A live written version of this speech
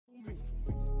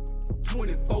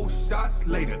24 shots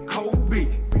later, Kobe.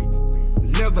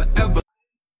 Never ever.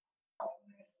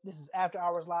 This is After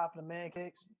Hours Live for the Man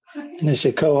Kicks. And it's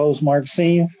your co-host, Mark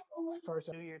Seen. First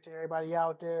New Year to everybody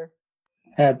out there.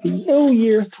 Happy New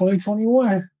Year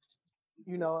 2021.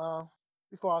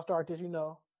 Before I start this, we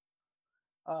got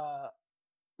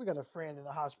a friend in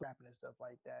the hospital and stuff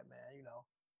like that, man.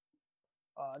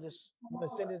 I just want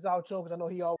to send this out to him because I know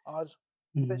he always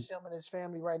wish him and his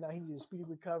family right now. He needs a speedy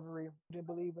recovery. Didn't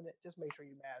believe in it. Just make sure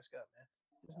you mask up,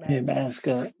 man. Get mask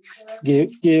up.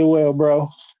 Get well, bro.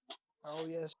 Oh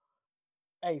yes.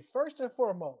 Hey, first and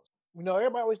foremost,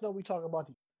 everybody always know we talk about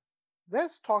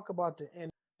let's talk about the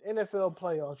NFL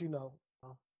playoffs.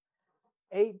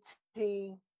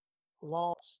 18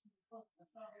 long.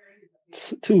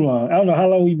 Too long. I don't know how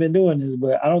long we've been doing this,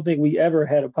 but I don't think we ever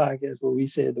had a podcast where we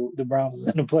said the Browns is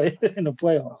in the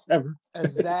playoffs ever.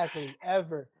 Exactly,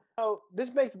 ever. So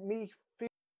this makes me feel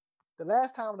the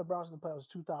last time the Browns in the playoffs was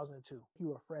 2002. You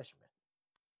were a freshman.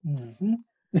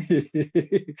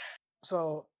 Mm-hmm.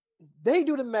 So they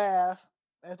do the math,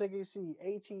 as they can see,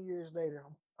 18 years later.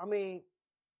 I mean,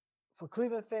 for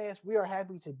Cleveland fans, we are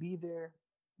happy to be there,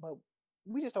 but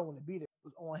we just don't want to be there. It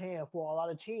was on hand for a lot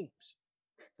of teams.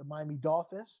 The Miami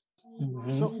Dolphins,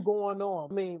 something going on.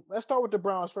 I mean, let's start with the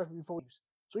Browns first before we.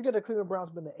 So you got the Cleveland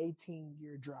Browns been an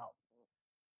 18-year drought.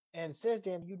 And since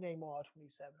then, you name all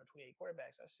 27 or 28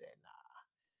 quarterbacks. I said,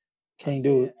 nah. Can't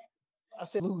do it. I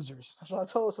said losers. That's what I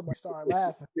told somebody. Started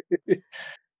laughing.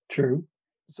 True.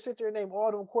 So sit there and name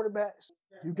all them quarterbacks.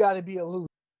 You got to be a loser.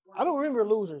 I don't remember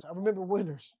losers. I remember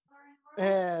winners.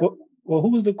 And well, who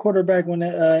was the quarterback when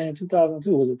in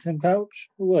 2002? Was it Tim Couch?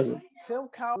 Who was it? Tim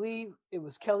Couch. I believe it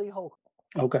was Kelly Holcomb.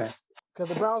 Okay. Because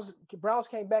the Browns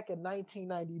came back in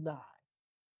 1999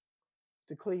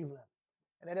 to Cleveland.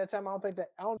 And at that time, I don't think that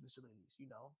facilities,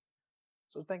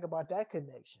 So think about that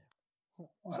connection.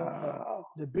 Wow. So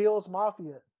the Bills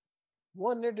Mafia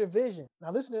won their division.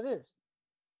 Now listen to this.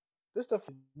 This stuff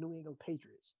for New England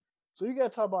Patriots. So you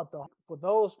got to talk about for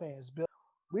those fans, Bill.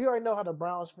 We already know how the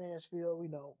Browns fans feel.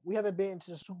 We haven't been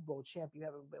to the Super Bowl champ. You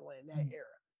haven't been in that era.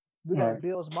 We got Right.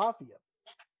 Bills Mafia.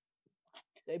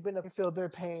 They've been to feel their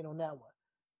pain on that one.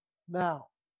 Now,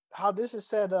 how this is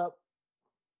set up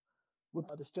with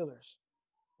the Steelers.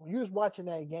 When you was watching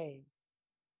that game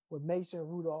with Mason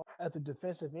Rudolph at the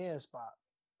defensive end spot,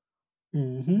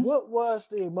 what was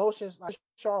the emotions like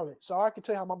Charlotte? So I can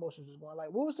tell you how my emotions was going.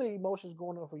 Like, what was the emotions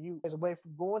going on for you as a way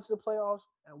from going to the playoffs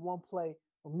and one play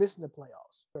from missing the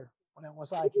playoffs on that one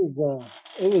side?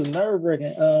 It was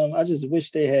nerve-wracking. I just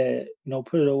wish they had,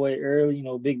 put it away early.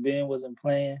 Big Ben wasn't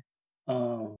playing.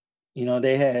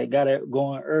 They had got it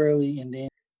going early, and then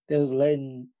they was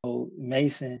letting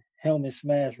Mason helmet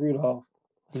smash Rudolph.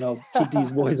 Keep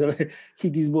these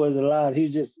boys alive. He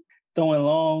was just throwing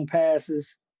long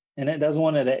passes, and that's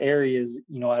one of the areas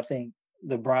I think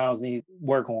the Browns need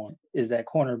work on is that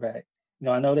cornerback.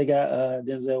 I know they got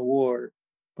Denzel Ward,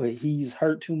 but he's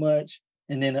hurt too much,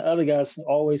 and then the other guys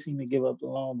always seem to give up the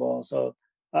long ball. So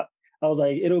I was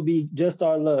like, it'll be just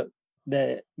our luck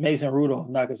that Mason Rudolph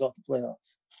knock us off the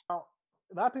playoffs. Now,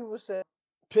 a lot of people said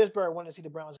Pittsburgh wanted to see the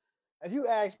Browns. If you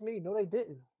ask me, no, they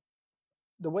didn't.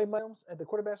 The way Miles at the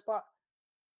quarterback spot,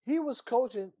 he was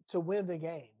coaching to win the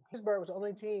game. Pittsburgh was the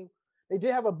only team. They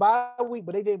did have a bye week,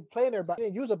 but they didn't play in their bye. They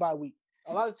didn't use a bye week.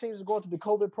 A lot of teams are going through the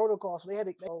COVID protocol, so they had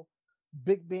to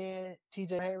Big Ben,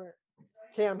 TJ Hayward,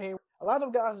 Cam Hayward. A lot of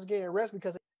them guys is getting rest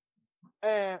because.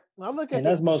 And I'm looking at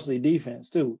that's mostly defense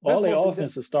too. All their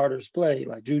offensive starters play.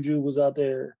 Like Juju was out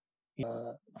there.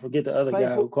 I forget the other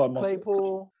guy who called most.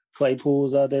 Claypool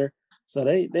was out there. So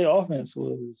their offense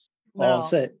was all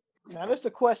set. Now that's the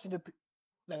question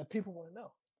that people want to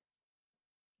know.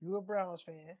 You're a Browns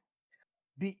fan,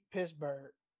 beat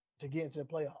Pittsburgh to get into the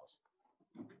playoffs.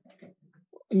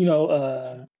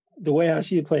 The way how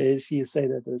she'd play is she'd say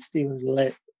that the Steelers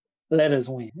let us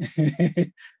win.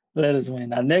 Let us win.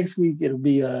 Now next week it'll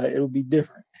be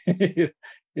different.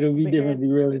 It'll be different, be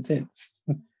real intense.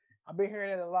 I've been hearing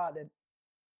that a lot. That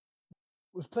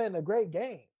was playing a great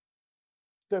game.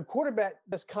 The quarterback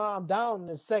just calmed down in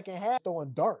the second half, throwing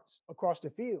darts across the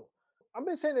field. I've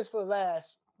been saying this for the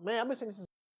last I've been saying this.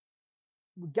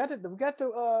 We got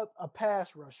a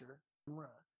pass rusher run.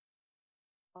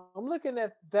 I'm looking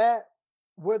at that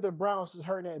where the Browns is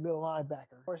hurting that middle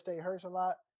linebacker. Of course, they hurts a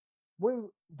lot. When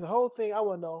the whole thing, I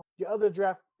want to know your other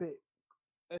draft pick.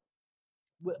 I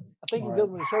think he's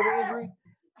dealing with a shoulder injury.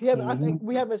 I think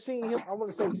we haven't seen him. I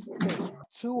want to say since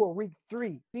 2 or week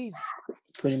 3 season.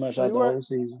 Pretty much out the whole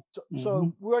season.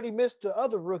 So we already missed the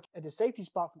other rookie at the safety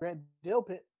spot for Grant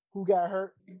Delpit, who got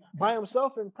hurt by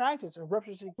himself in practice and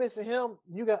ruptured. Missing him,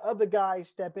 you got other guys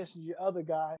step into your other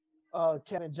guy.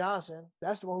 Kevin Johnson.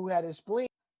 That's the one who had his spleen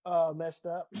messed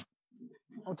up.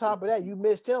 On top of that, you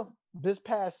missed him this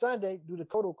past Sunday due to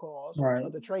protocols Right.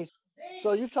 of the trace.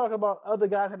 So you talk about other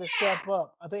guys had to step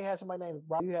up. I think I had somebody named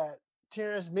Rob. You had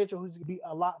Terrence Mitchell, who's going to be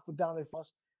a lot for down the field.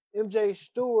 MJ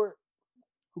Stewart,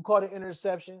 who caught an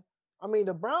interception. I mean,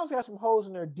 the Browns got some holes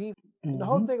in their defense. And the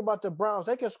whole thing about the Browns,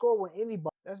 they can score with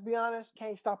anybody. Let's be honest,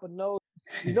 can't stop a nose.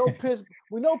 We know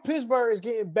Pittsburgh is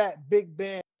getting back Big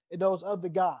Ben and those other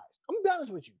guys. I'm gonna be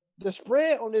honest with you. The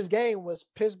spread on this game was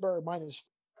Pittsburgh minus.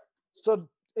 So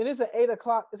and it's an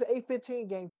 8:00. It's an 8:15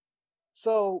 game.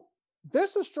 So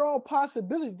there's a strong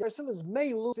possibility the Steelers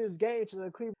may lose this game to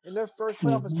the Cleveland in their first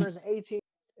playoff experience in 18.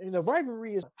 And the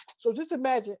rivalry is so. Just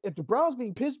imagine if the Browns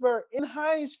beat Pittsburgh in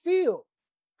Heinz Field,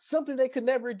 something they could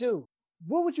never do.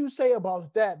 What would you say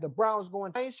about that? The Browns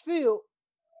going to Heinz Field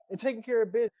and taking care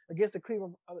of business against the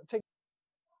Cleveland.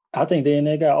 I think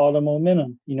they got all the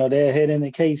momentum. You know, they're heading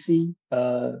to KC,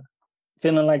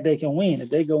 feeling like they can win. If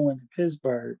they go into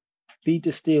Pittsburgh, beat the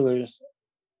Steelers,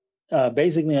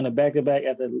 basically on the back-to-back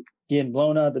after getting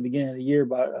blown out at the beginning of the year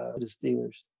by the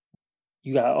Steelers.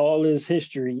 You got all this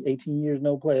history, 18 years,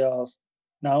 no playoffs.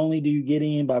 Not only do you get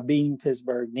in by beating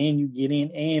Pittsburgh, then you get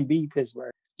in and beat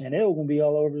Pittsburgh. And they're going to be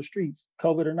all over the streets,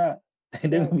 COVID or not. They're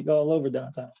going to be all over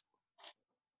downtown.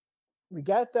 We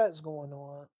got that's going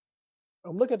on.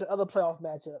 I'm looking at the other playoff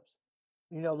matchups.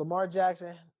 You know, Lamar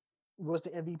Jackson was the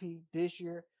MVP this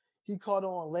year. He caught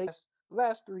on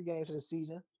last 3 games of the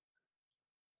season.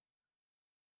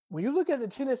 When you look at the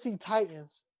Tennessee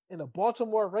Titans and the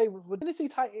Baltimore Ravens, what Tennessee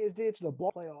Titans did to the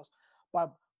ball playoffs by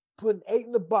putting 8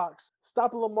 in the box,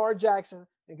 stopping Lamar Jackson,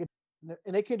 and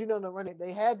they couldn't do nothing to run it.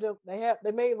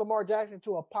 They made Lamar Jackson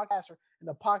to a pocket passer in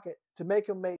the pocket to make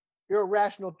him make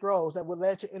irrational throws that would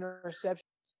lead to interception.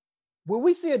 Will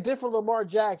we see a different Lamar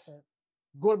Jackson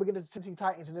going up against the Tennessee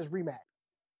Titans in this rematch?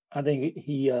 I think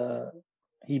he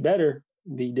better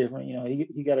be different. You know,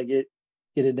 he got to get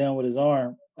it done with his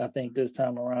arm. I think this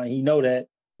time around, he know that.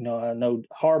 You know, I know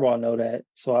Harbaugh know that.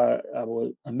 So I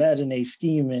would imagine they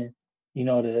scheming, you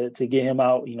know, to get him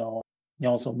out. You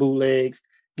know, some bootlegs,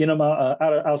 get him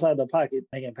outside the pocket,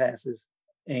 making passes,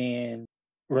 and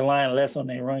relying less on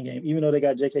their run game. Even though they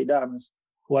got J.K. Dobbins,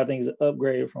 who I think is an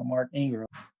upgrade from Mark Ingram,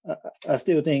 I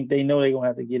still think they know they're gonna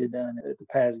have to get it done at the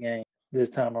pass game this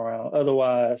time around.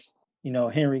 Otherwise, you know,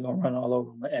 Henry gonna run all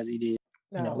over him as he did,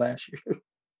 last year.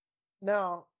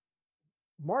 Now,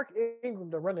 Mark Ingram,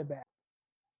 the running back,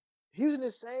 he was in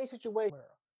the same situation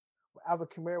where Alvin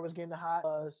Kamara was getting the hot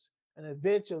buzz, and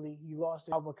eventually he lost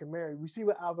to Alvin Kamara. We see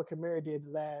what Alvin Kamara did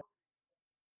the last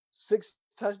 6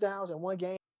 touchdowns in 1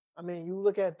 game. I mean, you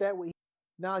look at that.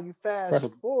 Now you fast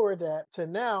forward that to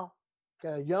now, you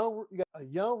got a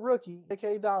young rookie,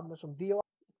 J.K. Dobbins from DOR,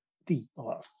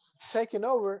 taking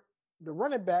over the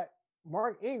running back,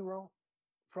 Mark Ingram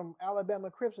from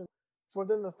Alabama Crimson, for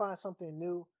them to find something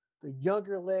new. The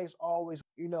younger legs always,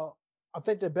 I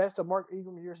think the best of Mark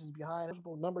Ingram years is behind him,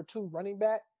 number 2 running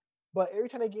back. But every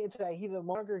time they get into that, he's a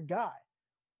younger guy.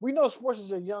 We know sports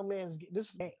is a young man's this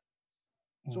game.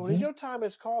 So when your time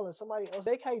is calling, somebody else,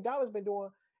 J.K. Dobbins been doing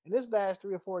in this last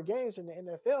 3 or 4 games in the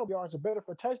NFL, yards are better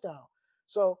for touchdown.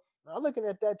 So I'm looking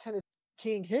at that Tennessee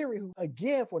King Henry, who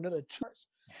again for another 2 years.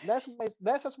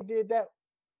 That's what did that.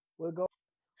 We'll go.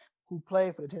 Who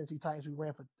played for the Tennessee Titans? Who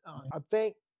ran for? I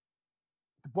think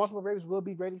the Baltimore Ravens will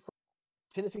be ready for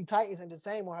Tennessee Titans, and the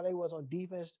same on how they was on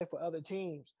defense for other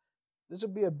teams. This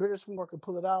would be a bittersweet work to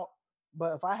pull it out.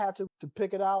 But if I have to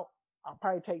pick it out, I'll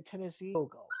probably take Tennessee. Go.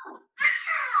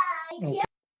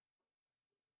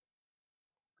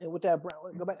 And with that,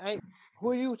 go back.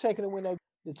 Who are you taking to win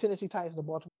the Tennessee Titans and the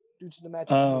Baltimore due to the matchup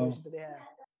situations that they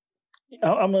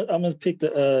have? I'm gonna pick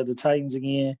the Titans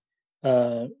again,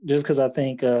 just because I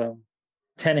think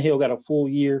Tannehill got a full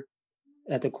year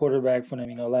at the quarterback for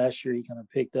them. Last year he kind of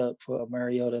picked up for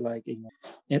Mariota,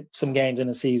 in some games in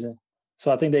the season.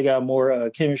 So I think they got more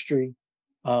chemistry,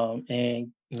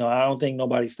 and I don't think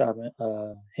nobody's stopping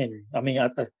Henry. I mean, I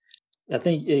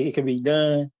think it can be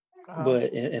done.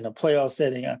 But in a playoff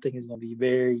setting, I think it's going to be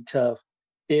very tough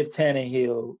if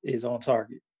Tannehill is on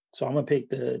target. So I'm going to pick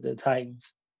the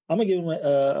Titans. I'm going to give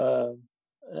them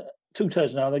 2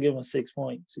 touchdowns. I'll give them 6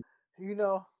 points. I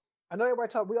know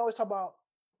everybody we always talk about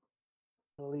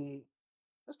the league.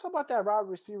 Let's talk about that wide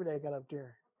receiver they got up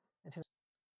there.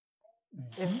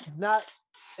 If not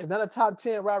a top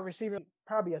 10 wide receiver,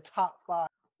 probably a top 5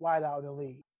 wide out in the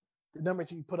league. The numbers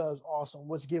he put up is awesome.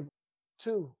 Let's give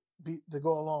 2 to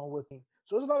go along with him.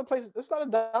 So there's a lot of places. There's a lot of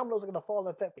dominoes that are going to fall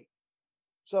in that.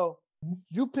 So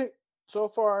you pick so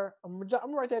far. I'm gonna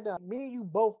write that down. Me and you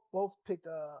both picked.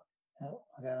 I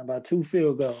got about 2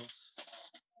 field goals.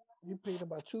 You beat them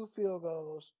by 2 field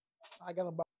goals. I got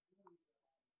them by.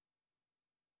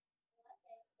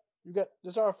 You got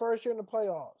this. Is our first year in the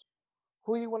playoffs.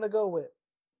 Who you want to go with?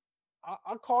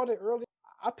 I called it early.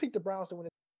 I picked the Browns to win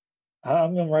it.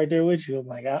 I'm right there with you. I'm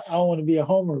like, I don't want to be a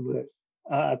homer, but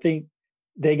I think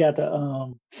they got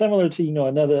the similar to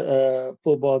another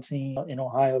football team in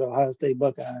Ohio, the Ohio State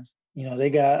Buckeyes. They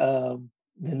got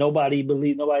nobody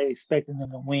expecting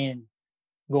them to win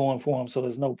going for them, so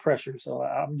there's no pressure. So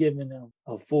I'm giving them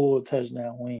a full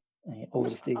touchdown win over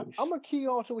the Steelers. I'm gonna key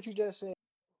on to what you just said.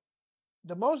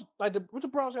 The most like what the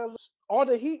Browns got all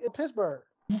the heat in Pittsburgh.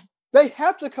 They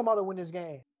have to come out and win this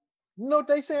game. You know what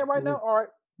they saying right now? All right,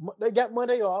 they got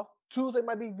Monday off. Tuesday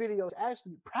might be videos.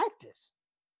 Actually, practice,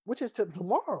 which is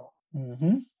tomorrow.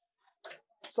 Mm-hmm.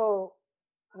 So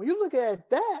when you look at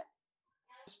that,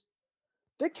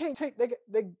 they can't take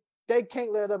they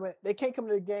can't let them. They can't come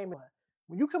to the game.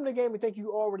 When you come to the game and think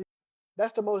you already,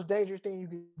 that's the most dangerous thing you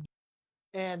can do.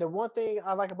 And the one thing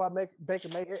I like about Baker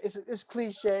Mayfield, it's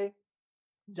cliche.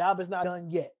 Job is not done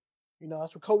yet.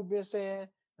 That's what Kobe been saying.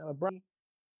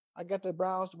 I got the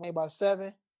Browns to win by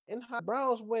 7. And how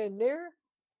Browns win there,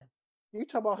 you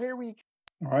talk about here we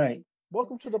All right.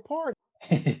 Welcome to the party.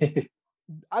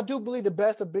 I do believe the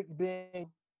best of Big Ben.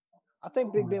 I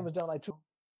think Big Ben was done like 2.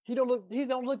 He don't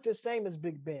look the same as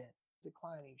Big Ben.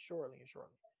 Declining shortly.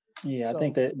 Yeah, so, I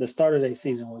think that the start of their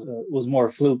season was more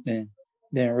fluke than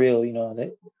real.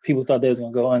 That people thought they was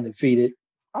gonna go undefeated.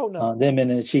 Oh no, them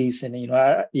and the Chiefs, and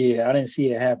I didn't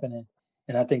see it happening,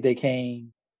 and I think they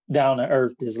came down to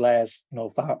earth this last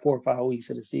 4 or 5 weeks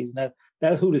of the season.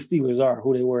 That's who the Steelers are,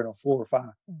 who they were in 4 or 5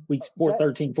 weeks,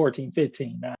 13, 14,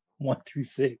 15, not 1 through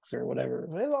 6 or whatever.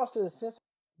 When they lost to the Cincinnati,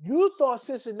 you thought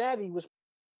Cincinnati was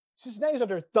out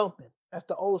there thumping. That's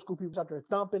the old school people out there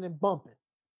thumping and bumping.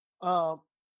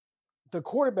 The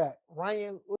quarterback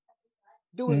Ryan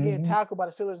dude was getting tackled by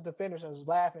the Steelers defenders and was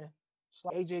laughing. It's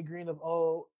like AJ Green of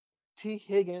old. T.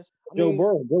 Higgins. Joe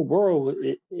Burrow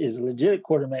is a legit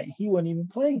quarterback. He wasn't even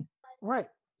playing. Right.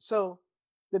 So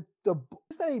the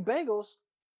Cincinnati Bengals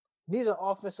need an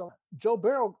offensive line. Joe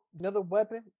Burrow, another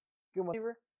weapon, give him a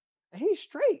receiver, and he's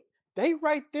straight. They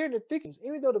right there in the thickness.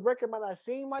 Even though the record might not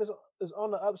seem like is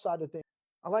on the upside of things.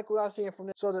 I like what I'm seeing from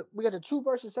this. So we got the 2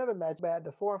 versus 7 match,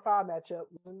 the 4 and 5 matchup.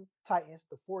 Titans,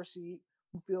 the 4 seed,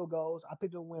 2 field goals. I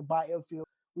picked them to win by field.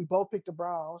 We both picked the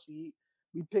Browns. We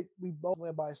both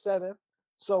went by 7.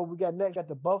 So we got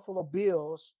the Buffalo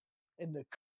Bills and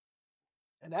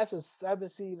that's a 7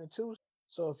 seed and 2.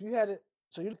 So if you had it,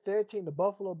 so you're 13, the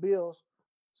Buffalo Bills.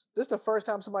 This is the first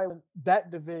time somebody won that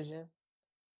division,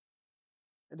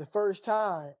 and the first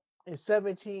time in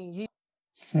 17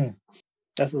 years.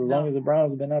 That's as long as the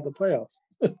Browns have been out the playoffs.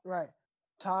 Right.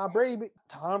 Tom Brady,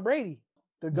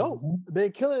 the GOAT,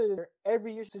 been killing it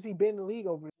every year since he's been in the league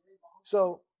over.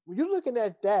 So when you're looking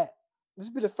at that, this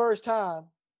will be the first time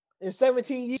in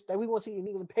 17 years that we won't see the New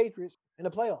England Patriots in the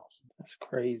playoffs. That's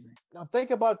crazy. Now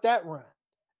think about that run.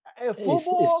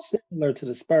 It's similar to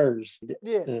the Spurs.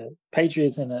 Yeah. The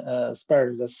Patriots and the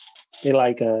Spurs. They're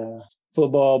like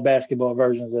football, basketball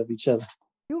versions of each other.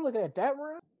 You looking at that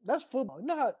run? That's football. You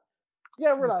know how you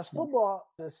gotta realize football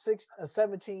is a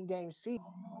 17 game season.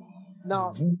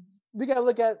 Now we gotta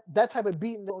look at that type of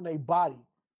beating on their body.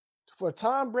 For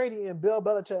Tom Brady and Bill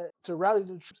Belichick to rally the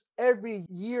troops every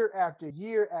year after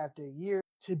year after year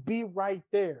to be right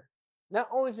there. Not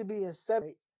only to be in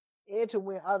 7 and to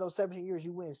win out of those 17 years,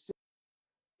 you win 6.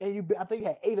 And I think you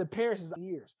had 8 appearances in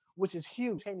years, which is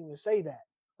huge. Can't even say that.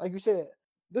 Like you said,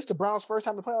 this is the Browns' first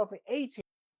time to play off in 18.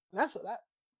 And that's that.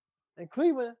 In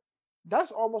Cleveland,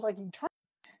 that's almost like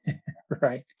eternity.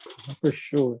 Right, for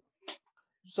sure.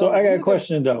 So I got a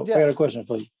question though. Yeah. I got a question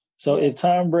for you. So if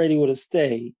Tom Brady would have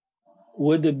stayed,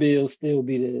 would the Bills still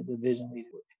be the division leader?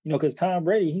 Because Tom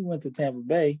Brady, he went to Tampa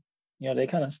Bay. They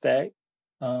kind of stacked.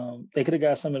 They could have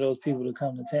got some of those people to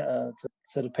come to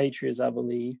the Patriots, I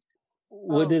believe.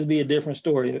 Would this be a different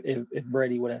story if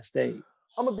Brady would have stayed?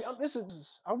 I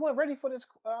wasn't ready for this.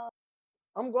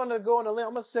 I'm going to go on a limb.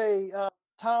 I'm going to say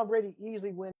Tom Brady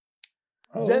easily wins.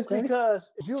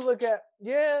 Because if you look at,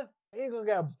 he's going to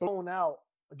get blown out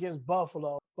against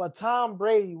Buffalo. But Tom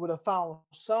Brady would have found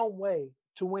some way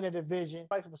to win a division.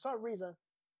 Like for some reason,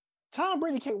 Tom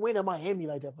Brady can't win in Miami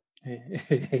like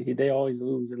that. They always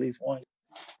lose at least once.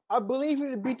 I believe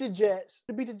he beat the Jets.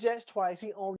 He beat the Jets twice.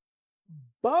 He owned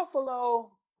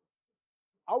Buffalo.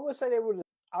 I would say they were.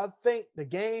 I think the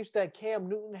games that Cam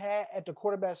Newton had at the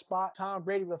quarterback spot, Tom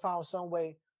Brady would have found some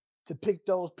way to pick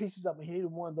those pieces up and he would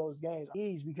have won those games.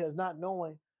 Because not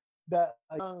knowing that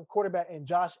a young quarterback and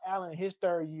Josh Allen in his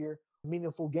 3rd year,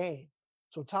 meaningful game.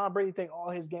 So Tom Brady think all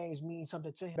his games mean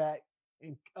something to him back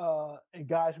and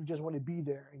guys who just want to be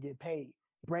there and get paid,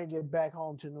 bring it back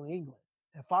home to New England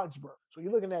and Foxborough. So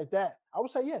you're looking at that. I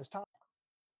would say yes, Tom.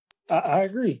 I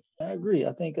agree.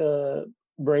 I think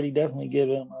Brady definitely give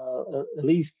him at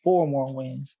least 4 more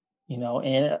wins,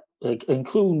 and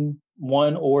including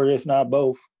one or if not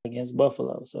both against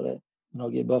Buffalo, so that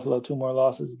give Buffalo 2 more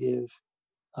losses, give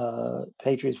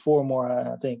Patriots 4 more.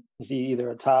 I think it's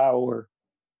either a tie or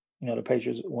the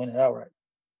Patriots win it outright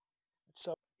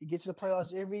So he gets to the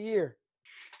playoffs every year.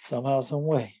 somehow, some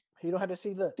way. He don't have to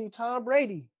see Tom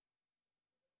Brady.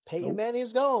 Peyton Nope.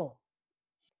 Manning's gone.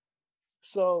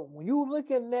 So when you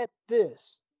looking at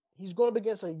this, he's going up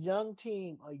against a young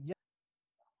team.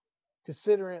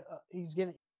 Considering he's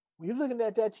getting, when you're looking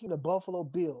at that team, the Buffalo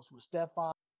Bills with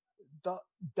Stephon,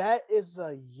 that is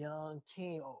a young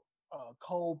team.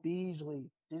 Cole Beasley.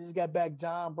 They just got back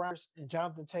John Brown and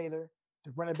Jonathan Taylor,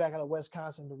 the running back out of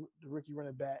Wisconsin, the rookie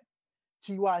running back.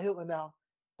 T.Y. Hilton now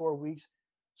 4 weeks.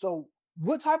 So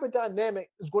what type of dynamic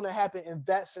is going to happen in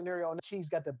that scenario? And the Chiefs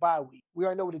got the bye week. We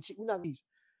already know what the Chiefs, we're not Chiefs,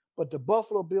 but the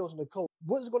Buffalo Bills and the Colts.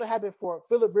 What is going to happen for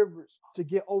Phillip Rivers to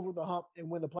get over the hump and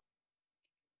win the play?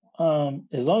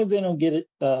 As long as they don't get it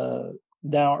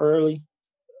down early,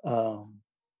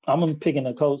 I'm picking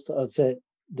the Colts to upset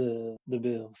the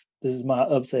Bills. This is my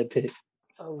upset pick.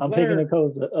 I'm picking the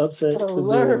Colts to upset the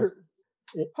Bills.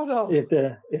 Hold on. If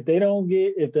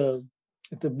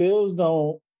the Bills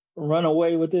don't run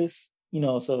away with this,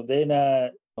 so if they're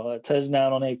not a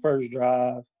touchdown on their first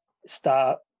drive,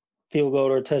 stop, field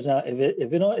goal or touchdown,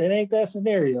 if it ain't that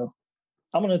scenario,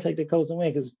 I'm gonna take the Colts and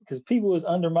win because people is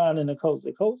undermining the Colts.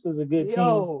 The Colts is a good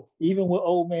team, even with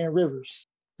old man Rivers.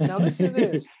 Now listen to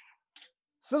this.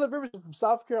 Phillip Rivers from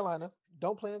South Carolina.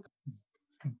 Don't play in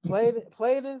played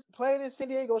in San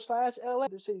Diego / LA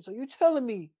city. So you telling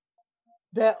me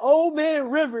that old man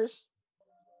Rivers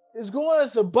is going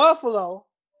to Buffalo,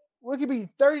 where it could be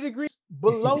 30 degrees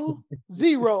below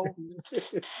zero,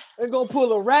 and gonna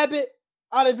pull a rabbit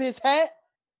out of his hat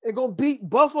and gonna beat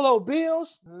Buffalo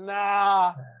Bills?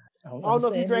 Nah. I don't know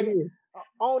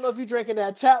if you're drinking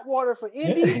that tap water from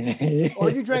Indy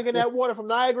or you drinking that water from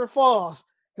Niagara Falls.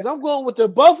 Because I'm going with the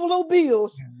Buffalo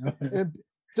Bills and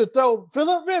to throw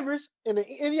Phillip Rivers and the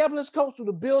Indianapolis Colts to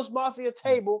the Bills Mafia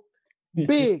table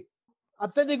big. I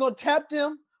think they're going to tap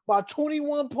them by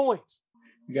 21 points.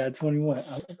 You got 21.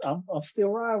 I'm still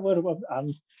riding with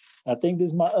them. I think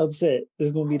this is my upset. This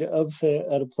is going to be the upset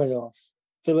of the playoffs.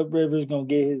 Phillip Rivers going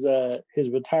to get his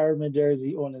retirement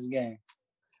jersey on this game.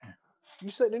 They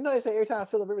say every time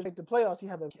Phillip Rivers make the playoffs, he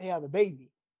have a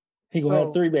baby. He gonna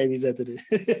have 3 babies after this.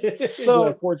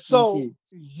 So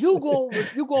you go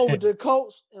with the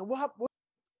Colts and what?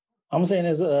 I'm saying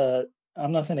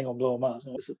I'm not saying they're gonna blow them out.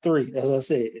 So it's a 3. That's what I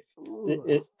said.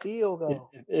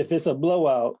 If it's a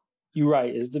blowout, you're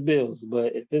right. It's the Bills.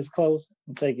 But if it's close,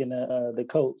 I'm taking the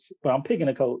Colts. But I'm picking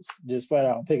the Colts just flat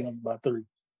out. I'm picking them by 3.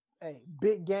 Hey,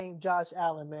 big game, Josh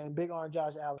Allen, man. Big arm,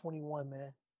 Josh Allen, 21,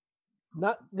 man.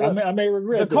 I may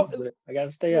regret this, but I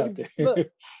gotta stay out there. Look,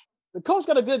 the Colts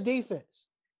got a good defense.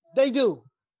 They do.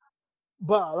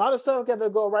 But a lot of stuff got to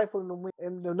go right for them to win.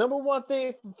 And the number one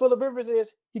thing for Phillip Rivers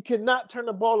is he cannot turn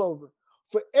the ball over.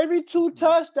 For every 2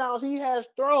 touchdowns he has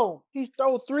thrown, he's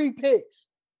thrown 3 picks.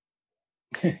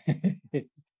 That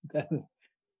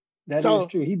is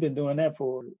true. He's been doing that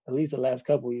for at least the last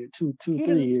couple of years,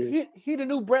 3 years. He the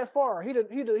new Brett Favre. He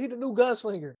the new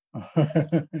gunslinger.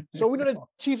 So we know the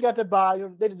Chiefs got to buy.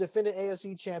 They're the defending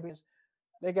AFC champions.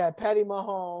 They got Patty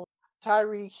Mahomes,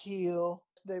 Tyreek Hill,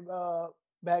 they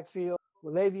backfield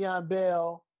with Le'Veon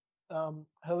Bell,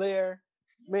 Hilaire,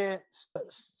 man,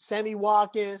 Sammy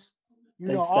Watkins,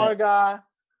 our guy,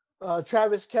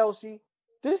 Travis Kelce.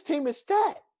 This team is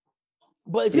stacked.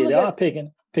 But if you look at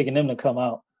picking them to come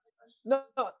out. No,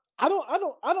 I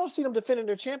don't see them defending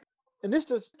their champion, and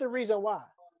this is the reason why.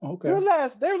 Okay. Their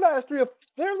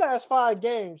last 5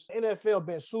 games, NFL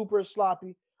been super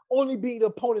sloppy. Only beat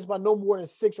opponents by no more than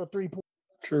 6 or 3 points.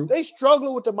 True. They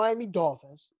struggle with the Miami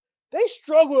Dolphins. They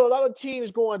struggle with a lot of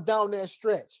teams going down that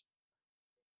stretch.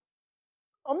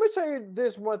 I'm going to tell you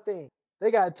this one thing. They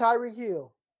got Tyreek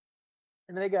Hill,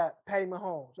 and they got Patty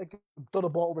Mahomes. They can throw the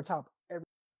ball over top.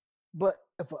 But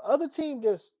if another team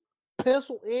just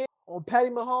pencil in on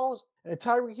Patty Mahomes and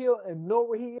Tyreek Hill and know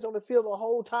where he is on the field the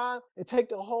whole time and take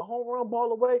the whole home run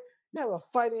ball away, they have a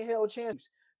fighting hell chance.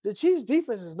 The Chiefs'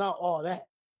 defense is not all that.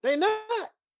 They're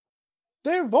not.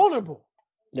 They're vulnerable.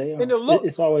 They are.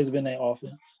 It's always been their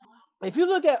offense. If you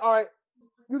look at, all right,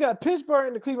 you got Pittsburgh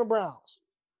and the Cleveland Browns.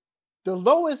 The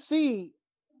lowest seed,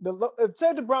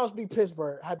 say the Browns beat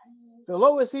Pittsburgh, the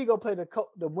lowest seed go play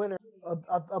the winner of,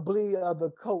 I believe,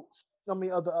 the Colts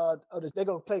They're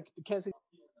gonna play the Kansas City.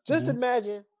 Just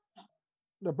imagine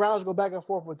the Browns go back and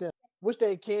forth with them, which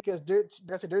they can because their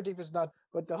defense is not.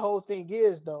 But the whole thing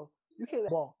is though, you can't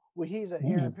let ball when he's an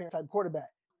Aaron Parent type quarterback.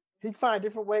 He can find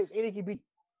different ways and he can be.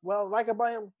 Well, like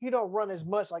about him, he don't run as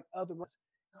much like other runners.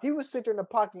 He would sit there in the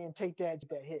pocket and take that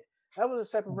hit. That would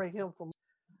separate him from.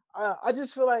 I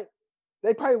just feel like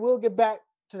they probably will get back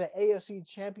to the AFC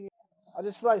champion. I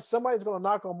just feel like somebody's gonna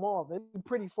knock them off. It'd be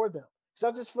pretty for them. So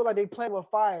I just feel like they playing with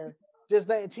fire, just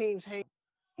letting teams hang,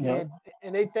 and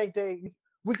they think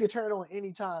we can turn it on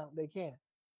anytime they can.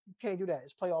 You can't do that.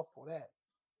 It's playoff for that.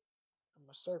 I'm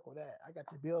gonna circle that. I got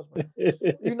the Bills, but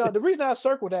the reason I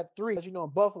circle that 3 is in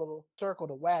Buffalo circle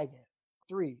the wagon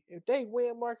 3. If they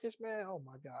win, Marcus, man, oh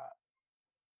my God.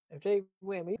 If they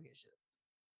win, we get shit.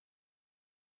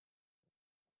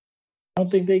 I don't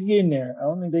think they get in there. I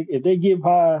don't think if they get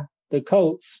by the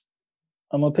Colts,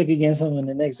 I'm gonna pick against them in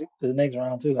the next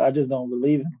round too. I just don't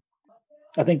believe it.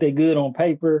 I think they're good on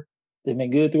paper. They've been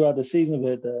good throughout the season,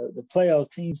 but the playoffs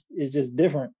teams is just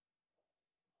different.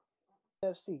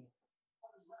 NFC.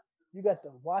 You got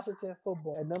the Washington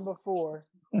Football at number 4.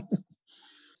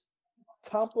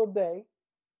 Tampa Bay,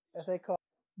 as they call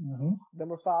it,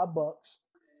 number 5 Bucks.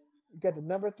 You got the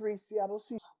number 3 Seattle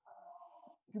Seahawks.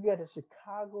 You got the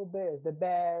Chicago Bears, the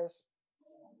Bears.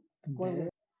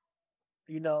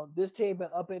 This team been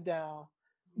up and down.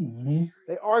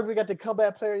 They arguably got the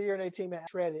comeback player of the year, and their team had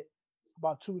shredded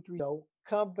about 2-3 ago.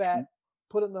 Come back,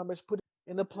 put up numbers, put it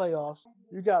in the playoffs.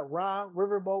 You got Ron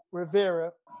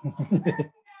Rivera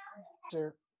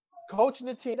coaching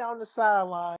the team down the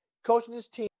sideline, coaching his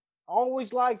team. I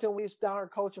always liked him when he's down there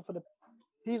coaching for the.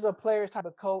 He's a player's type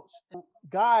of coach.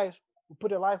 Guys will put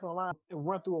their life on the line and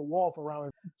run through a wall for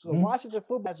around. So the Washington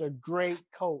Football is a great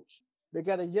coach. They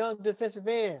got a young defensive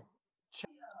end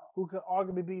who could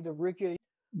arguably be the rookie.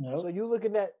 So you're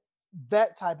looking at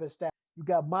that type of stat. You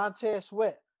got Montez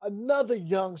Sweat, another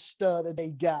young stud that they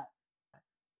got.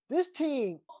 This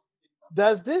team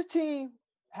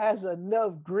has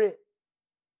enough grit,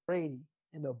 Brady,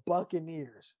 in the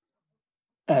Buccaneers?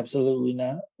 Absolutely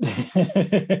not.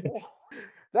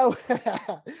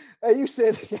 You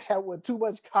said that with too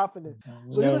much confidence.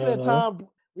 So you look at Tom.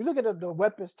 We look at the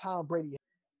weapons Tom Brady.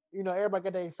 Everybody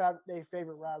got their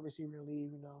favorite wide receiver in the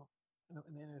league. In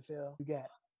the NFL, you got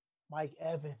Mike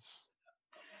Evans.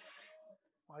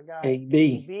 My guy,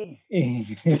 AB.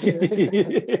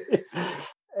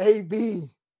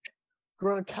 AB.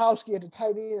 Gronkowski at the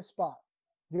tight end spot.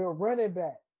 Your running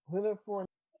back, Leonard Fournette.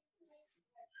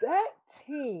 That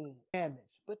team damaged,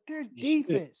 but their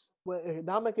defense with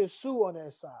Ndamukong Suh on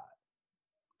their side.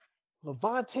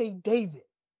 Levante David.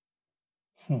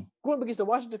 Going up against the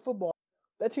Washington Football.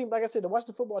 That team, like I said, the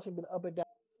Washington Football team been up and down.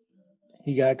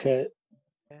 He got cut.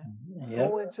 Yeah.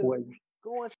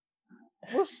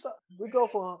 We go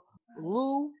from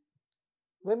Lou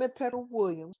Lemon Pepper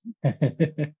Williams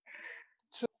to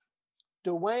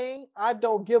Dwayne, I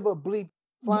don't give a bleep,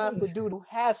 flying for Doodle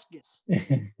Haskins.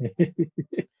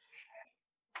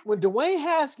 When Dwayne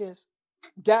Haskins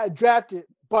got drafted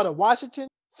by the Washington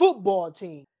Football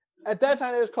team, at that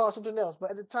time it was called something else,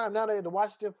 but at the time now they're the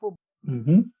Washington Football.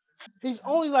 He's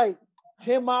only like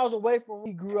 10 miles away from where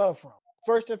he grew up from,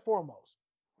 first and foremost.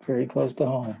 Very close to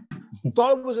home.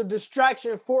 Thought it was a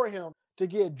distraction for him to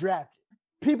get drafted.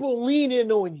 People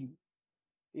leaning on you.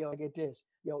 Get this.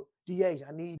 DH,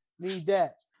 I need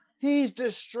that. He's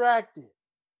distracted.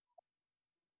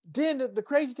 Then the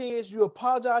crazy thing is you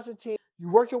apologize to the team. You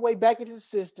work your way back into the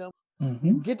system.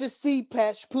 You get the C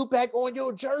patch, put back on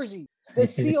your jersey. The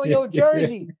C on your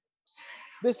jersey.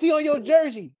 The C on your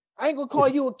jersey. I ain't going to call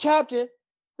you a captain.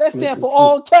 That stands for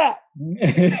all cap.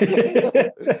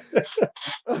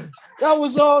 That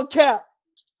was all cap.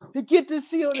 He get the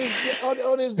C on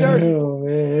his jersey. Oh,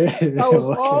 man. That was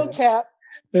all cap.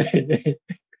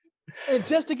 And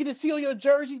just to get the C on your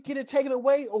jersey, get it taken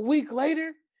away a week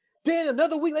later, then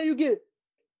another week later you get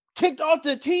kicked off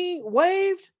the team,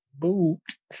 waived. Boot.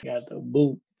 Got the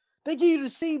boot. They give you the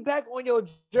C back on your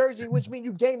jersey, which means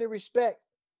you gain the respect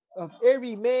of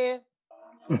every man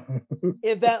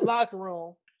in that locker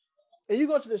room. And you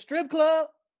go to the strip club.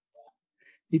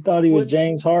 He thought he was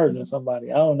James Harden or somebody.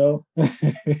 I don't know.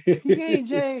 He ain't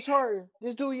James Harden.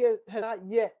 This dude has not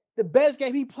yet. The best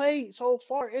game he played so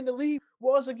far in the league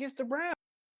was against the Browns.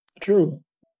 True.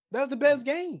 That was the best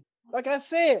game. Like I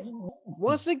said,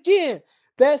 once again,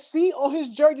 that C on his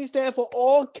jersey stands for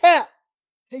all cap.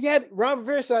 He had Ron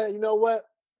Rivera said, you know what?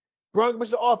 Brought him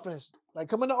to the offense. Like,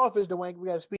 come in the offense, Dwayne. We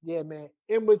got to speak. Yeah, man.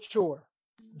 Immature.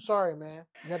 I'm sorry, man.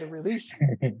 We got to release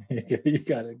you. You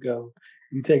got to go.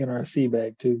 You taking our C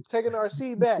back, too. Taking our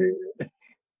C back.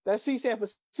 That C stand for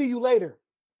see you later.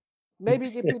 Maybe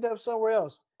he get picked up somewhere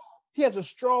else. He has a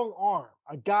strong arm,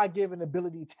 a God-given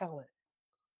ability, talent.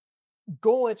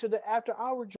 Going to the after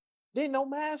hour, then no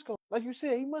mask on. Like you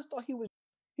said, he must thought he was.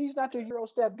 He's not the Euro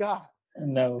step guy.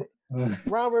 No.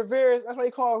 Ron Rivera, that's why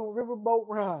they call him Riverboat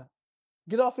Ron.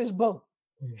 Get off his boat.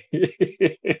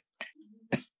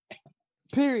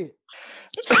 Period.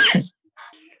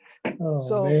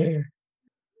 Oh man.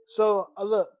 So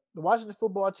look, the Washington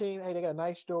football team. Hey, they got a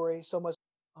nice story. So much.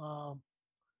 All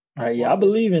right, yeah, I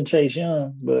believe in Chase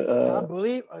Young, but I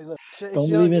believe. Look, Chase don't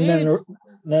Young believe in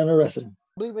none of the rest of them.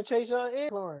 I believe in Chase Young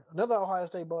and Lauren, another Ohio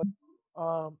State boy.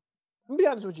 Let me be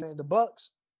honest with you, man. The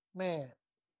Bucks, man.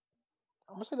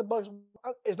 I'm gonna say the Bucks.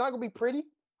 It's not gonna be pretty.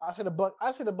 I say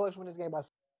the Bucks win this game by.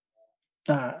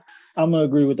 I'm gonna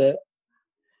agree with that.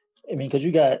 I mean, because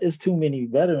it's too many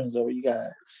veterans over. You got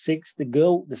six to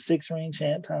go, the 6-ring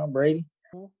champ Tom Brady.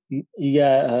 Mm-hmm. You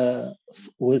got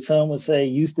what some would say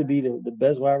used to be the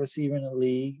best wide receiver in the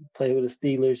league. Played with the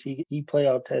Steelers. He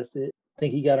playoff tested. I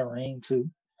think he got a ring too.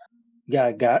 You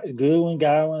got Goodwin.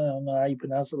 I don't know how you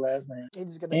pronounce the last name.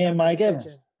 And Mike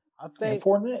Evans. I think and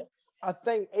Fournette. I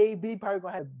think AB probably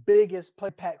gonna have the biggest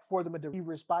play pack for them at the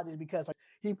receiver spot just because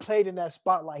he played in that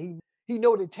spotlight. He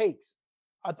know what it takes.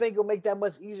 I think it'll make that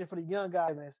much easier for the young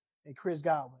guys and Chris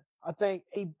Godwin. I think,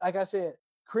 like I said,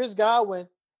 Chris Godwin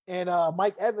and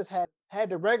Mike Evans had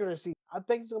the regular season. I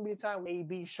think it's gonna be a time when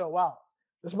AB show out.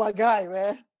 That's my guy,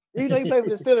 man. Even though he played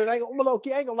with the Steelers, I ain't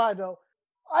gonna lie though.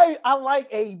 I like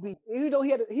AB. Even though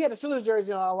he had a Steelers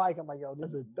jersey on, I like him. Like, yo,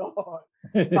 this is a dog.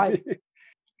 Like,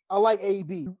 I like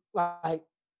AB. Like,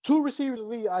 two receivers in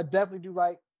the league, I definitely do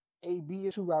like AB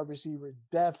is 2 wide receiver.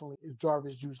 Definitely is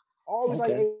Jarvis Juice. Always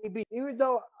like AB. Even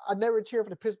though I never cheer for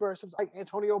the Pittsburgh Steelers, like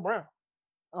Antonio Brown.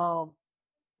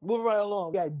 Moving right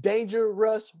along, we got Danger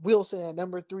Russ Wilson at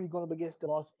number 3 going up against the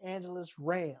Los Angeles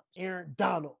Rams. Aaron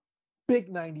Donald,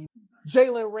 big 90.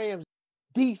 Jalen Ramsey,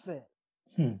 defense.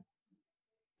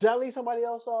 Did I leave somebody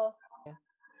else off?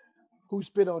 Who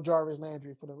spit on Jarvis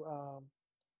Landry for the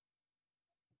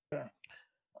I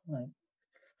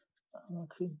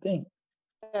couldn't think.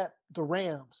 The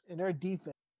Rams and their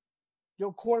defense.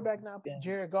 Your quarterback now,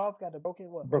 Jared Goff, got the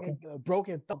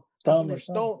broken thumb on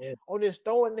his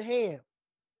throwing hand.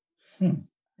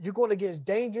 You're going against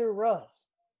Danger Russ.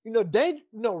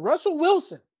 Russell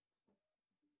Wilson.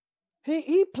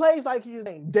 He plays like his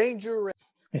name, Danger Russ.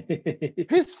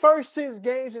 His first 6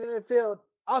 games in the NFL,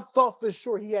 I thought for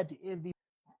sure he had the MVP,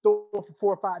 throw for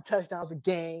 4 or 5 touchdowns a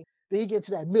game. Then he get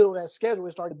to that middle of that schedule,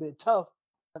 it started a bit tough.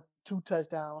 2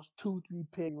 touchdowns, 2-3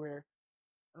 pick rare.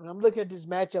 And I'm looking at this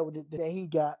matchup that he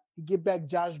got. He get back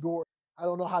Josh Gordon. I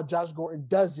don't know how Josh Gordon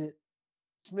does it.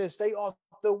 Smith, stay off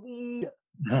the weed.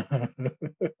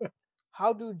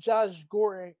 How do Josh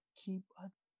Gordon keep up?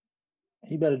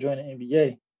 He better join the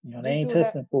NBA. They ain't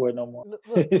testing for it no more. Look,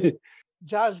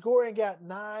 Josh Gordon got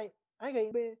 9. I ain't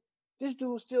gonna be. This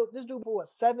dude for what,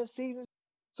 7 seasons?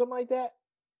 Something like that?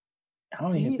 I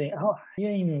don't even think he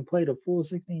ain't even played a full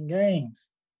 16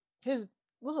 games.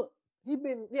 He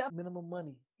been minimum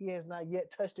money. He has not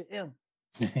yet touched an M.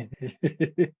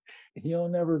 He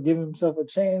don't never give himself a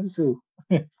chance to.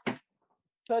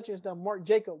 Touches the Mark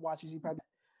Jacob watches he probably.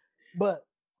 But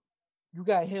you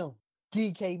got him,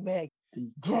 DK Mack,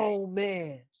 grown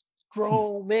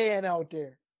man out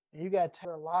there, and you got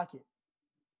Tyler Lockett,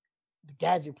 the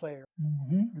gadget player.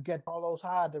 Mm-hmm. You got Carlos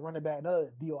Hyde, the running back,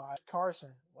 another D.O.I.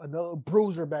 Carson, another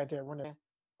bruiser back there running back.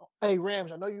 Hey,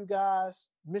 Rams, I know you guys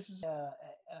misses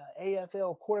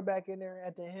AFL quarterback in there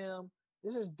at the helm.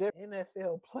 This is different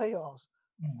NFL playoffs.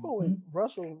 With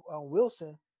Russell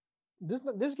Wilson,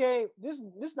 this game, this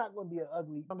not going to be an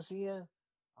ugly. I'm seeing.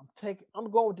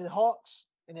 I'm going with the Hawks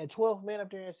and that 12th man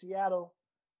up there in Seattle.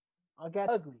 I got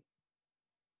ugly.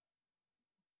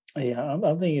 Yeah,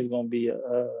 I think it's going to be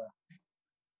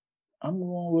I'm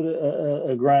going with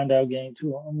a grind out game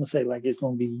too. I'm gonna say like it's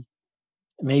going to be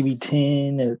maybe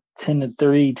 10-3,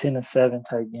 10-7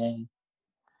 type game.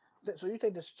 So you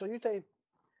think this? So you think?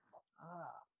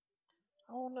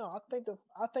 I don't know. I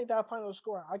think that final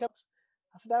score. I said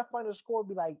that final score would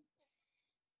be like,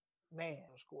 man,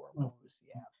 score. I'm going with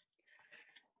Seattle.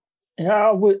 Yeah,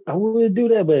 I would do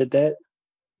that, but the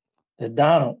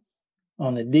Donald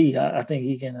on the D, I think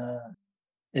he can.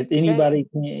 If anybody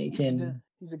can,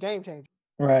 he's a game changer.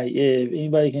 Right. Yeah. If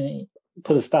anybody can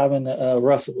put a stop in the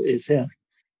Russell, it's him.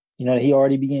 He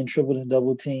already began triple and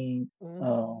double team.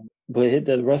 Mm-hmm. But hit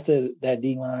the rest of that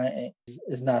D line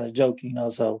is not a joke.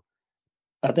 So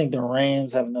I think the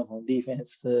Rams have enough on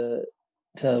defense to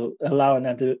allowing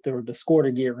that the score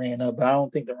to get ran up. But I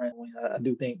don't think the Rams win. I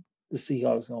do think the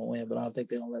Seahawks gonna win, but I don't think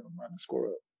they're gonna let them run the score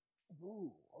up.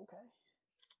 Ooh,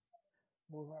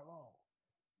 Move right along.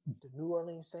 The New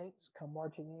Orleans Saints come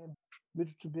marching in.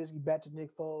 Mitchell Trubisky back to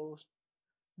Nick Foles.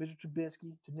 Mitchell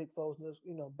Trubisky to Nick Foles,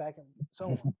 back and so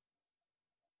on.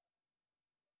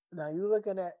 Now you're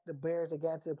looking at the Bears that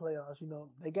got into the playoffs.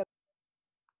 They got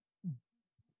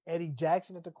Eddie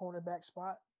Jackson at the cornerback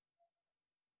spot.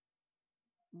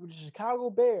 With the Chicago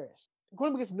Bears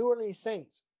going against the New Orleans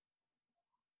Saints.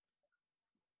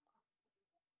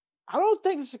 I don't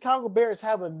think the Chicago Bears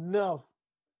have enough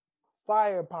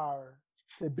firepower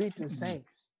to beat the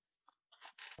Saints.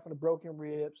 From the broken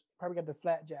ribs, probably got the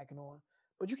flat jacket on.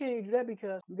 But you can't even do that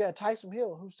because you got Tyson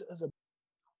Hill, who can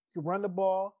run the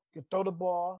ball, can throw the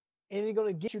ball, and he's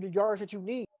going to get you the yards that you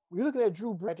need. When you're looking at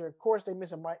Drew Brees, of course they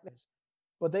missing Mike Evans,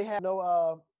 but they have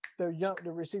no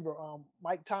the receiver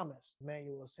Mike Thomas,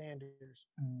 Emmanuel Sanders,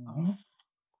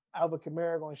 Alvin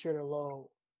Kamara going to share the load.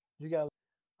 You got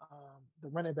the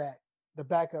running back, the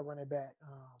backup running back,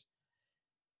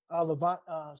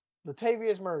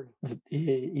 Latavius Murray.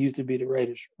 He used to be the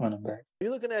Raiders running back.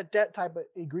 You're looking at that type of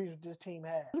ingredients this team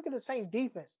has. Look at the Saints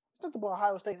defense. It's not the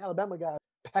Ohio State and Alabama guys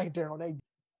back there on they.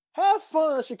 Have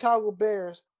fun, Chicago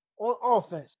Bears, on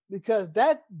offense because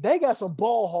they got some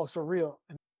ball hawks for real.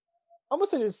 And I'm gonna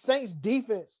say the Saints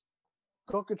defense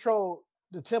gonna control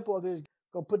the tempo of this.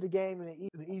 Gonna put the game in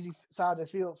the easy side of the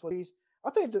field for these.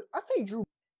 I think Drew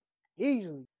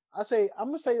easily. I'm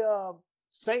gonna say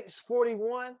Saints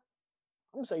 41. I'm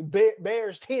gonna say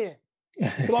Bears 10.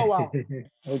 Blowout.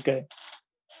 Okay.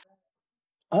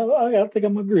 I think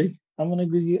I'm agree. I'm gonna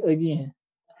agree again.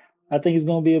 I think it's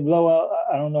gonna be a blowout.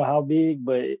 I don't know how big,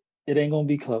 but it ain't gonna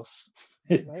be close.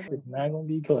 It's not gonna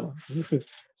be close.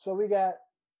 So we got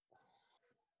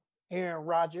Aaron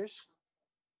Rodgers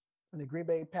and the Green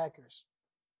Bay Packers.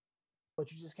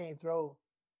 But you just can't throw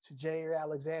to Jair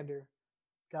Alexander.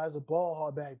 Guys, a ball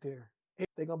hog back there.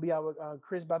 They're gonna be out with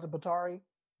Chris Batapatari.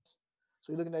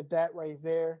 So you're looking at that right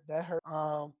there. That hurt.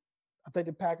 I think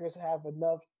the Packers have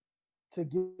enough to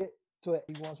get to it.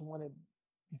 He once won it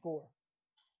before.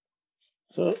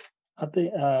 So I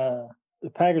think the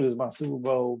Packers is my Super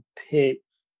Bowl pick.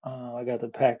 I got the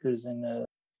Packers and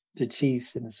the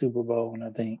Chiefs in the Super Bowl, and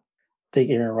I think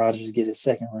Aaron Rodgers get his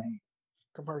second ring.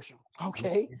 Commercial.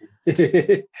 Okay. I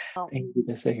think he get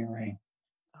the second ring.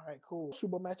 All right, cool.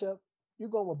 Super Bowl matchup. You're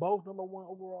going with both number 1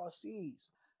 overall seeds.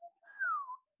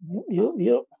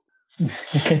 Yep.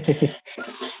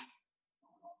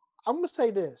 I'm gonna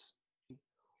say this.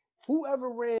 Whoever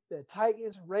ran the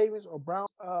Titans, Ravens, or Browns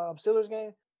Steelers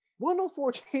game, one of those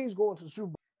 4 teams going to the Super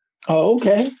Bowl. Oh,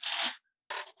 okay.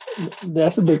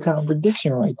 That's a big time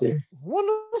prediction right there. One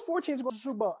of the 4 teams going to the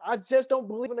Super Bowl. I just don't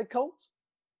believe in the Colts.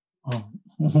 Oh.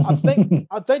 I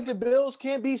think the Bills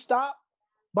can be stopped,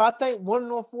 but I think one of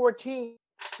the 4 teams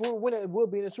will win it will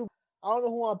be in the Super Bowl. I don't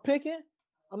know who I'm picking.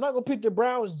 I'm not gonna pick the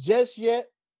Browns just yet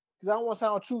because I don't want to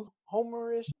sound too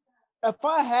homerish. If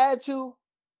I had to,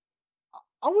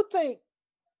 I would think.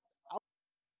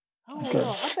 I don't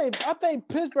know. I think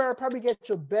Pittsburgh probably gets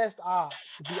your best odds.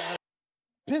 To be honest,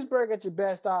 Pittsburgh gets your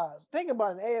best odds. Think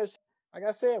about it, AFC. Like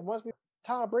I said, once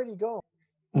Tom Brady gone,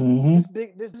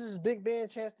 this is Big Ben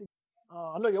chance to.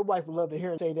 I know your wife would love to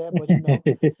hear say that, but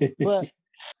but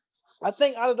I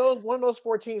think out of those, one of those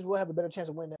 4 teams will have a better chance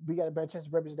of winning. We got a better chance to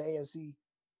represent the AFC.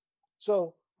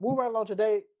 So moving right along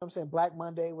today, I'm saying Black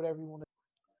Monday, whatever you want to.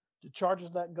 The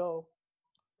Chargers let go.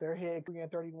 Their head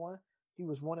 3-31. He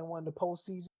was 1-1 in the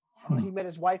postseason. He met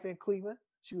his wife in Cleveland.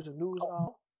 She was a news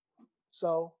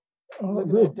So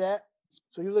looking at that.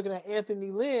 So you're looking at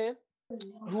Anthony Lynn,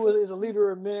 who is a leader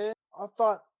of men. I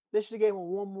thought they should have gave him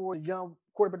one more young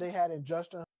quarterback they had in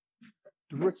Justin,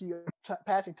 the rookie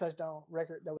passing touchdown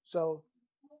record. So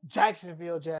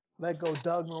Jacksonville let go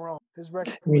Doug Marrone. His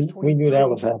record was 23. We knew that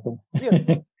was happening.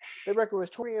 Yeah, their record was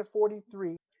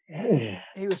 20-43.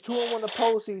 He was 2-1 in the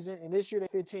postseason, and this year they're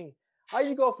 15. How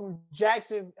you go from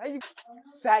Saxonville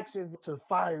to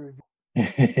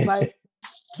Fireville? Like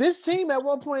this team at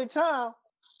one point in time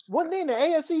wasn't they in the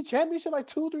AFC Championship like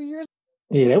 2-3 years?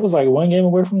 Yeah, that was like 1 game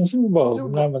away from the Super Bowl. If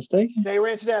I'm not mistaken. They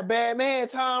ran to that bad man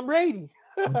Tom Brady.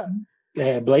 They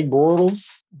had Blake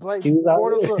Bortles. He was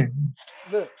Bortles.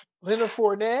 Look, Leonard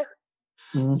Fournette,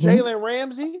 Jalen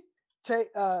Ramsey.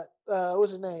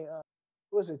 What's his name?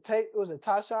 Was it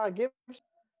Tashawn Gibson?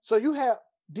 So you have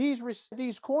these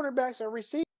cornerbacks and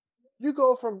receivers. You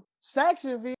go from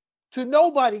Saxonville to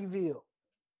Nobodyville.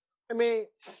 I mean,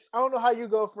 I don't know how you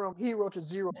go from hero to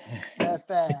zero that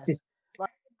fast.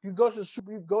 Like you go to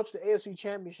the AFC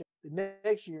Championship the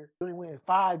next year, you only win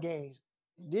 5 games.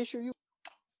 This year,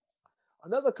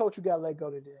 another coach who got let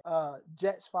go today.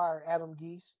 Jets fired Adam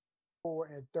Gase,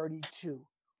 4-32.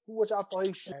 Which I thought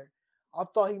he should. I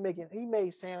thought he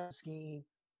made Sam's scheme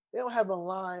They don't have a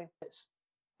line.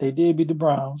 They did beat the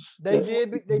Browns. They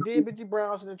did beat the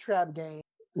Browns in the trap game,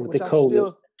 with which the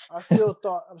COVID. I still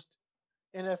thought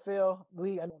NFL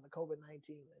league on the COVID-19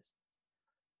 list.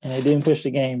 And they didn't push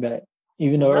the game back.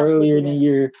 Even Did though not push earlier the in the game.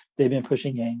 year they've been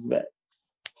pushing games back.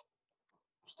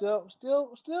 Still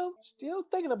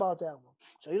thinking about that one.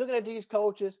 So you're looking at these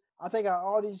coaches. I think out of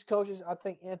all these coaches, I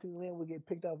think Anthony Lynn would get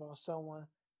picked up on someone.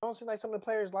 I don't seem like some of the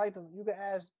players like them. You can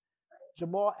ask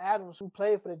Jamal Adams, who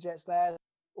played for the Jets last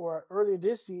or earlier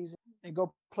this season, and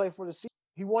go play for the season.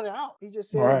 He wanted out. He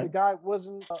just said Right. the guy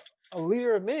wasn't a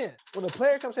leader of men. When a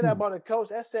player comes to that about a coach,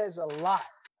 that says a lot.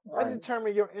 That Right.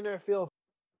 determines your inner field.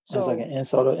 So That's like an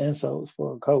insult of insults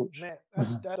for a coach. man,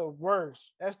 that's the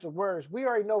worst. That's the worst. We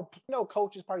already know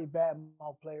coaches probably bad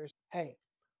mouth players. Hey,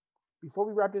 before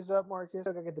we wrap this up, Marcus,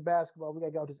 I gotta get to basketball. We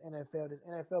gotta go to this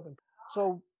NFL.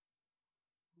 So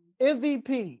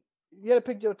MVP. You gotta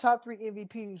pick your top 3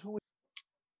 MVPs. Who?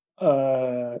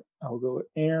 I will go with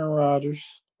Aaron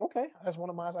Rodgers. Okay, that's one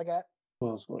of mine. I got. Who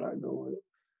else would I go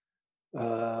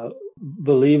with?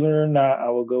 Believe it or not, I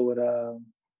will go with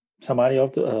somebody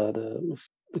off the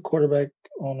quarterback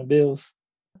on the Bills,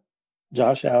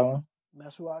 Josh Allen.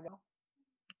 That's who I got.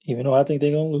 Even though I think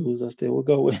they're gonna lose, I still will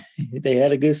go with. They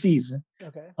had a good season.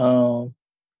 Okay.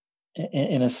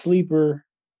 And a sleeper.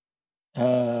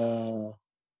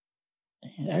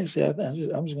 Actually, I'm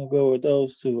just gonna go with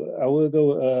those two. I will go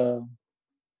with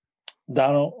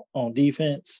Donald on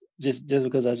defense, just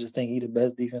because I just think he's the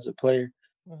best defensive player.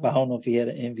 Mm-hmm. But I don't know if he had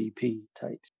an MVP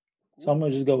type. So I'm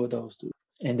gonna just go with those two,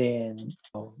 and then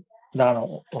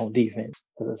Donald on defense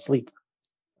as a sleeper.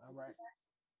 All right.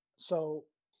 So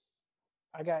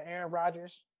I got Aaron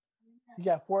Rodgers. He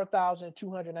got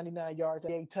 4,299 yards,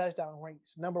 8 touchdown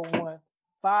ranks. Number 1,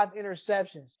 5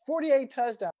 interceptions, 48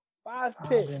 touchdowns, 5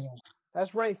 picks.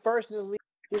 That's ranked first in the league.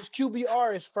 His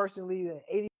QBR is first in the league at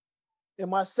 80. And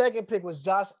my second pick was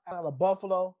Josh out of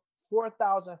Buffalo,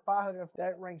 4,500.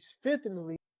 That ranks 5th in the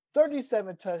league,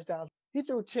 37 touchdowns. He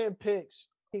threw 10 picks,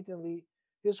 8th in the league.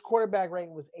 His quarterback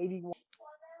rating was 81.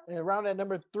 And around at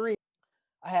number 3,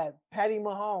 I had Patty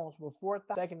Mahomes with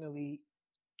 4,000 in the league,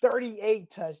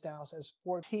 38 touchdowns as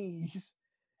 4 T's.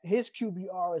 His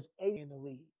QBR is 80 in the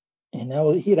league. And that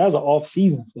was an off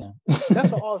season for him.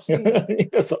 That's an off season.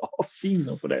 That's an off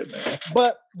season for that man.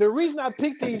 But the reason I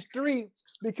picked these 3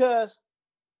 because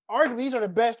arguably these are the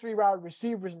best 3 wide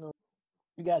receivers in the league.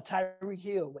 You got Tyreek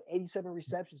Hill with 87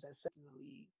 receptions, that's 2nd in the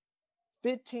league.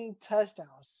 15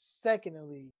 touchdowns, 2nd in the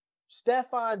league.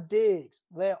 Stephon Diggs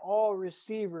led all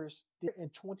receivers in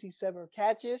 27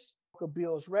 catches,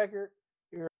 Bill's record.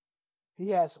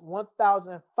 He has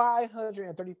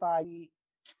 1,535.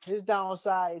 His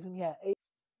downside is he had 8.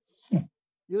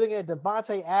 You're looking at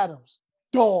Devontae Adams,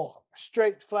 dog,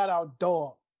 straight flat out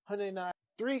dog. 109,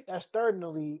 3. That's 3rd in the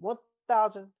league.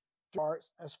 1,000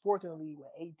 yards. That's 4th in the league with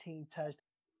 18 touchdowns.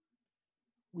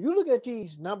 When you look at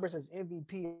these numbers as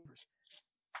MVP,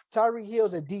 Tyreek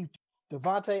Hill's a deep.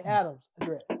 Devontae Adams, a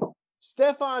threat.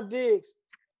 Stephon Diggs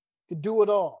could do it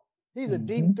all. He's a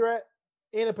deep threat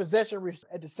and a possession risk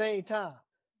at the same time.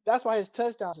 That's why his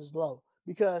touchdowns is low,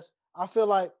 because I feel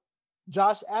like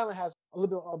Josh Allen has a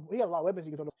little bit. He got a lot of weapons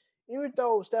he can throw. Even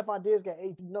though Stephon Diggs got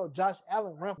 8, Josh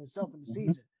Allen ran for himself in the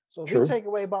season. So if you take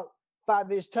away about 5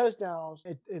 of his touchdowns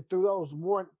and threw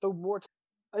more.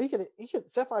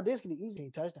 Stephon Diggs could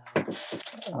easily touchdown.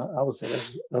 I would say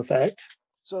that's a fact.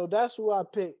 So that's who I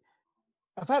picked.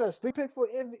 I've had a sleep pick for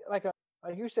like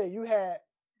you said, you had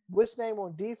what's name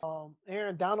on defense,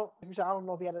 Aaron Donald. You said I don't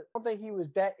know if he had. I don't think he was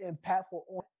that impactful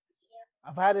on.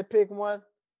 I've had to pick one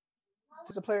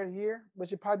as a player of the year,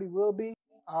 which it probably will be.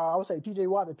 I would say T.J.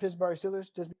 Watt, the Pittsburgh Steelers.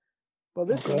 But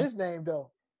listen to this name though.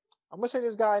 I'm gonna say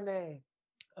this guy name,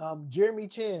 Jeremy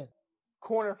Chin,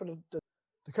 corner for the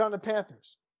Carolina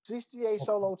Panthers. 68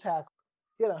 solo tackles.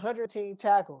 He had 110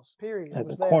 tackles. Period. As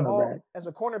a cornerback. As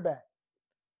a cornerback.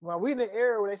 Well, we in the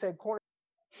era where they say corner.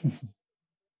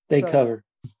 They cover.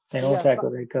 They don't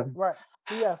tackle. They cover. Right.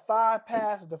 He had 5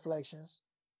 pass deflections.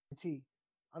 I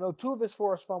know 2 of his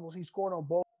forced fumbles he scored on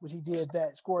both, which he did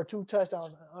that. Scored 2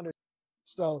 touchdowns under.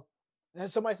 So,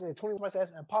 and somebody said 20 points. That's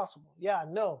impossible. Yeah, I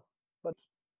know. But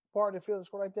part of the field and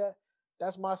score like that.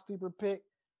 That's my sleeper pick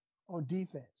on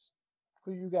defense.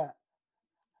 Who you got?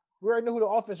 We already know who the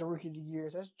offensive rookie of the year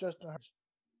is. That's Justin Hurst.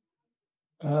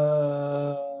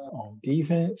 On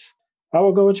defense, I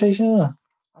would go with Chase Young.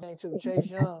 I think too. Chase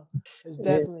Young is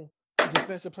definitely the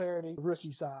defensive player of the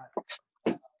rookie side.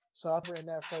 So I'll put in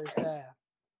that first half.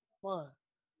 Fun.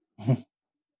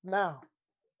 Now,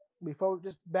 before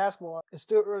this basketball, it's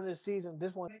still early in the season.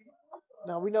 This one,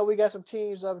 now we know we got some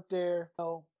teams up there.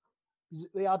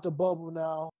 They out the bubble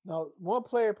now. Now, one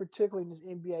player particularly in this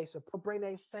NBA so bring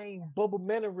that same bubble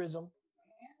mannerism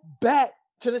back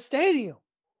to the stadium.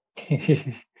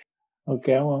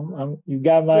 Okay, you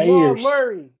got my Jamal ears.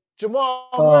 Murray. Jamal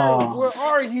Murray, Oh, where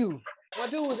are you? My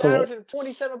dude was pull up averaging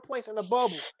 27 points in the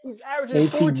bubble. He's averaging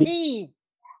APB. 14.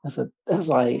 That's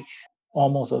like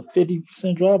almost a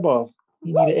 50% drop off.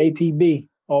 You need an APB,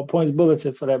 all points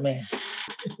bulletin for that man.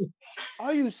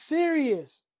 Are you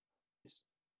serious?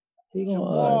 He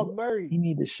Jamal gonna Murray. he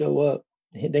need to show up.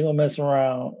 They're gonna mess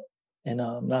around and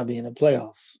not be in the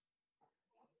playoffs.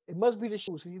 It must be the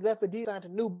shoes because he left for D signed to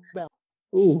New Balance.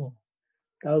 Ooh,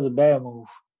 that was a bad move.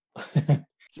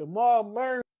 Jamal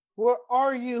Murray, where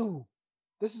are you?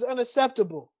 This is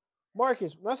unacceptable.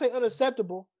 Marcus, when I say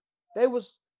unacceptable, they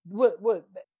was what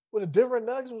the Denver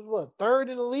Nuggets was what, third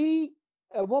in the league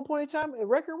at one point in time in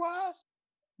record wise?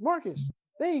 Marcus,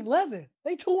 they 11.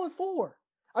 They 2-4.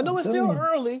 I know I'm it's still telling you,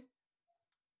 early.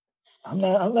 I'm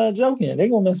not joking. They're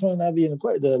gonna mess around and not be in the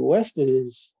play. The West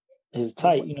is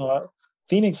tight. You know,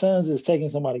 Phoenix Suns is taking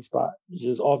somebody's spot,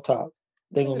 just off top.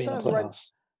 They're gonna be in the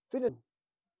playoffs. Right.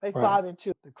 They Right.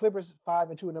 5-2. The Clippers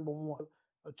 5-2 at number one.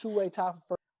 A two-way tie for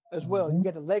first as well. Mm-hmm. You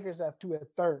get the Lakers at 2 at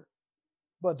third.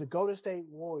 But the Golden State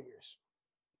Warriors,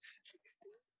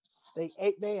 they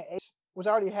 8, which I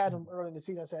already had them early in the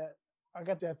season. I said, I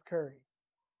got Steph Curry.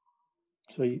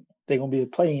 So they're gonna be a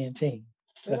play-in team.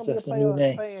 That's the new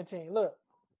name. Play-in team. Look,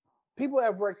 people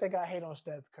at work think I hate on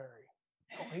Steph Curry.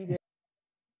 Oh, he did.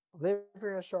 Live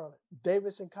here in Charlotte.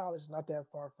 Davidson College is not that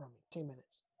far from me. 10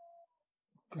 minutes.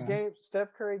 Games, Steph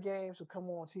Curry games will come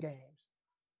on games.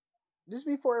 This is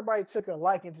before everybody took a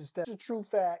liking to Steph. This is a true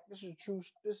fact. This is true.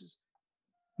 This is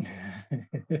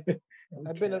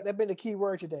That's been the key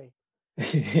word today.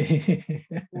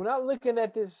 When I'm looking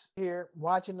at this here,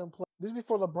 watching them play, this is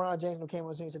before LeBron James came on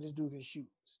the scene and said this dude can shoot.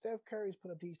 Steph Curry's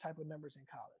put up these type of numbers in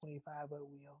college. 25 at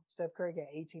will. Steph Curry got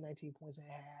 18, 19 points and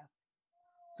a half.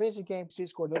 Finished the game, 6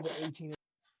 scored over 18.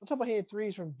 I'm talking about hitting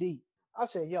threes from deep. I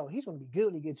said, yo, he's going to be good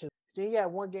when he gets to. Then he had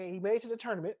one game. He made it to the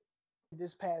tournament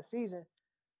this past season.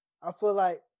 I feel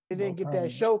like they didn't get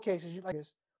that showcase. Like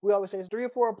this. We always say it's 3 or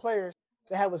 4 players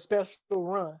that have a special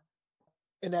run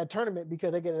in that tournament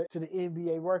because they get to the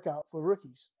NBA workout for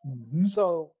rookies. Mm-hmm.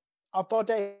 So I thought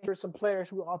they were some players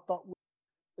who I thought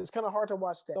it's kind of hard to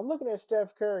watch that. So I'm looking at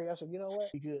Steph Curry. I said, you know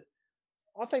what? Be good.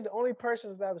 I think the only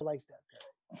person that like Steph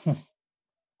Curry.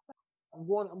 I'm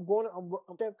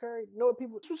Steph Curry. You know what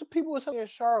people are telling me in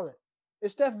Charlotte?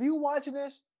 Is Steph, you watching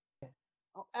this?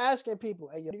 I'm asking people,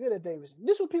 hey, you good at Davis?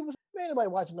 This is what people say. Ain't nobody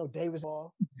watching no Davis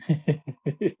ball.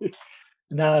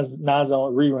 Nas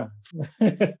on reruns.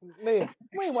 Man,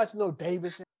 we ain't watching no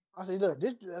Davis. I said, look,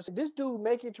 this dude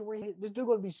make it to this dude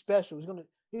gonna be special. He's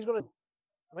gonna.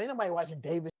 I mean, ain't nobody watching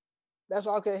Davis. That's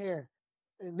all I kept hearing.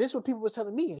 And this is what people was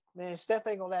telling me. Man, Steph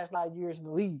ain't gonna last 5 years in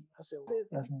the league. I said,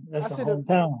 that's a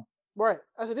hometown. Right.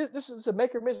 I said, this is a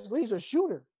make or miss league. He's a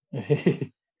shooter.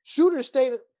 Shooter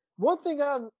stated one thing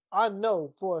I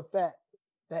know for a fact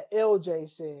that LJ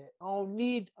said, I don't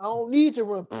need to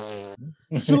run.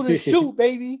 Shoot,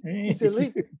 baby.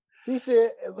 He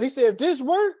said, if this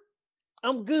work,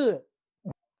 I'm good.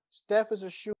 Steph is a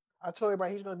shooter. I told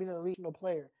everybody he's gonna be an elite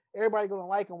player. Everybody gonna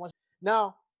like him once.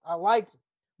 Now I like him.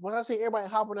 When I see everybody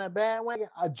hop on that bandwagon,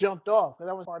 I jumped off because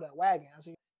I was part of that wagon. I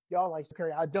see y'all like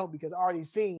Curry. I don't because I already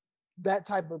seen that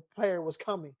type of player was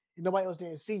coming and nobody else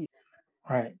didn't see it.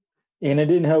 Right. And it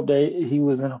didn't help that he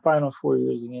was in the finals 4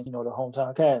 years against, the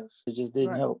hometown Cavs. It just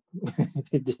didn't help.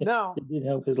 It didn't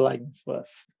help his likeness for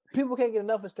us. People can't get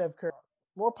enough of Steph Curry.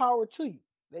 More power to you.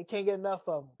 They can't get enough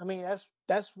of him. I mean,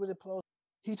 that's what it pulls.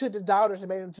 He took the doubters and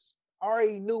made them. I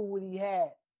already knew what he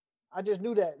had. I just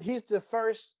knew that he's the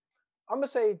first. I'm gonna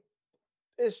say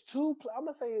it's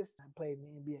played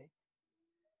in the NBA.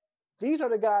 These are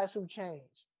the guys who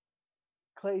changed.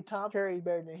 Klay Thompson carried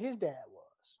better than his dad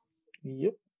was.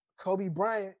 Yep. Kobe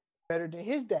Bryant better than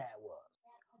his dad was.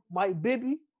 Mike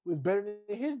Bibby was better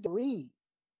than his league.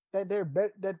 That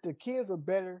the kids were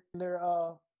better than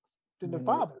their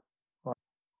father. Right.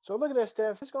 So look at that,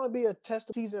 Steph. It's going to be a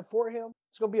test season for him.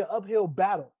 It's going to be an uphill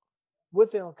battle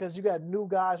with him because you got new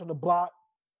guys on the block.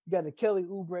 You got the Kelly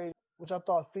Oubre, which I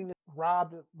thought Phoenix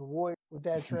robbed the Warriors with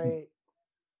that trade.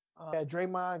 Got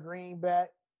Draymond Green back.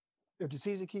 If the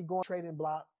season keep going, trading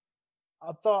block.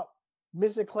 I thought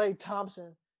missing Klay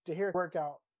Thompson to hear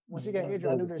workout. Once he got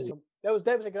injured, I knew that was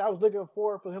devastating. I was looking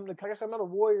forward for him to. Like I said, I'm not a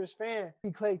Warriors fan.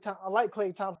 I like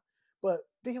Klay Thompson, but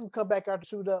see him come back out to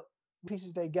suit up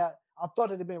pieces they got. I thought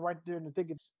it'd have been right there in the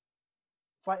thickets,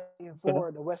 fighting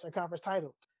for the Western Conference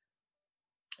title.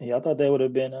 Yeah, I thought they would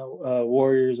have been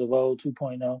Warriors of old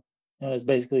 2.0, it's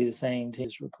basically the same team.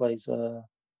 Just replace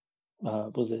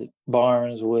was it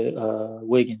Barnes with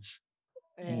Wiggins,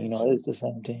 and And it's the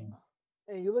same team.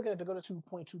 And you're looking at to go to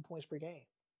 2.2 points per game.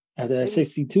 After that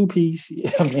 62 piece,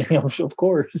 I mean, of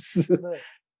course. Look,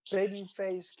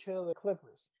 babyface killer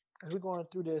Clippers. As we're going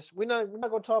through this, we're not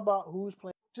going to talk about who's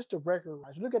playing. Just the record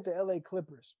wise, look at the LA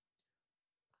Clippers.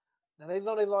 Now they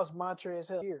know they lost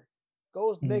Montrezl Harrell here.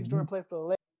 Goes next door and play for the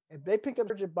Lakers. If they pick up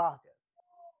Serge Ibaka,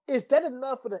 is that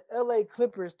enough for the LA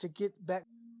Clippers to get back?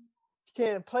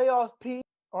 Can playoff P,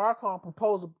 or I call him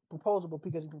proposable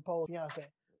because he proposed Beyonce.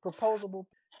 Proposable.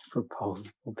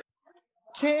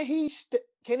 Can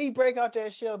he break out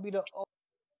that shell and be the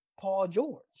Paul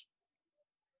George?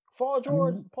 Paul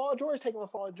George taking on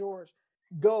Paul George.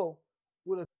 Go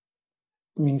with a.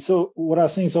 I mean, so what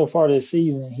I've seen so far this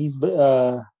season, he's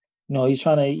he's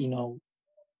trying to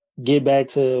get back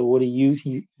to what he used.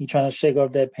 He trying to shake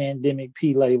off that pandemic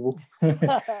P label.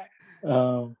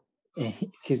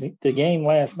 Because the game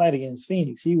last night against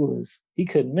Phoenix, he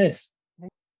couldn't miss,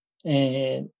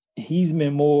 and he's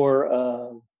been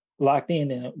more locked in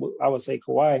than I would say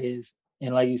Kawhi is.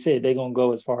 And like you said, they're gonna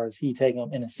go as far as he take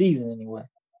them in a season anyway.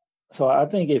 So I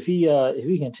think if he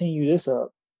continue this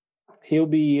up, he'll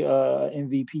be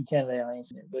MVP candidate. I ain't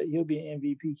seen it, but he'll be an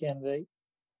MVP candidate.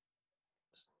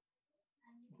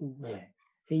 Man,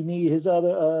 he need his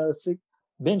other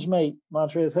benchmate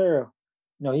Montrezl Harrell.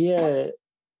 He had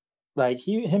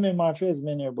him and Montrezl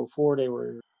been there before they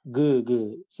were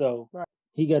good. So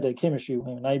he got that chemistry with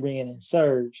him. Now you bring in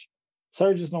Serge.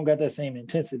 Serge just don't got that same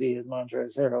intensity as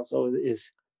Montrezl Harrell, so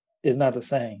it's not the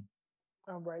same.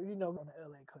 I'm right. On the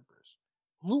LA Clippers,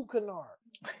 Luke Kennard.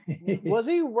 Was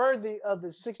he worthy of the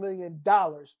 $6 million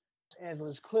Los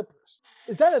Angeles Clippers?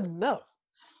 Is that enough?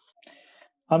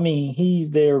 I mean,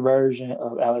 he's their version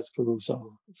of Alex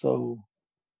Caruso. So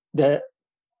that,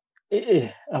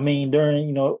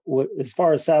 during, as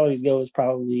far as salaries go, it's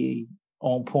probably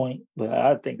on point, but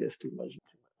I think that's too much.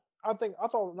 I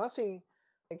thought when I seen,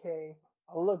 I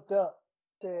looked up,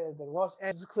 said the Los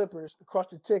Angeles Clippers across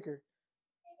the ticker.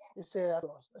 It said,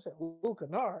 I said, Luke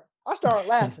Kennard. I started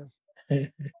laughing.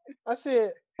 I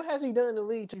said, what has he done in the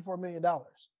league? $24 million.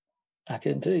 I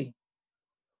couldn't tell you.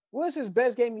 What's his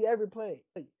best game he ever played?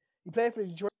 He played for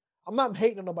Detroit. I'm not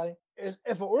hating on nobody. If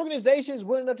an organization is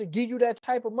willing enough to give you that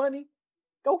type of money,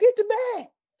 go get the bag.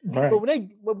 Right.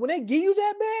 But when they give you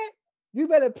that bag, you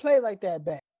better play like that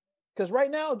bag. Because right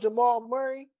now, Jamal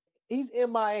Murray, he's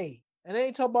MIA. And they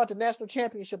ain't talking about the national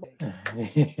championship.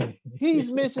 He's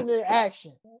missing in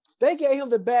action. They gave him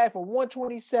the bag for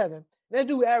 $127. That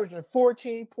dude averaging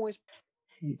 14 points.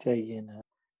 He taking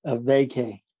a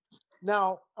vacay.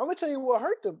 Now, I'm going to tell you what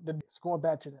hurt the going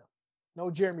back to them. No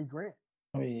Jeremy Grant.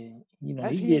 I mean, he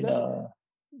getting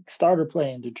starter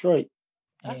play in Detroit.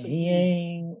 And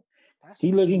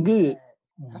he looking good.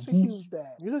 That's a huge bag.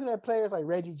 You're looking at players like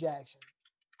Reggie Jackson,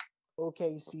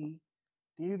 OKC.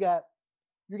 Then you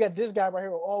got this guy right here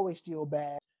who always steal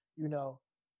bag.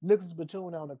 Nicholas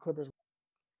Batum on the Clippers.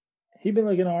 He been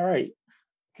looking all right.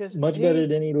 Much better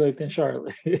than he looked in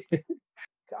Charlotte.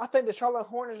 I think the Charlotte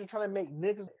Hornets are trying to make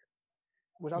Nicholas,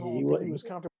 which I don't think he was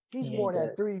comfortable. He's more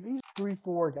that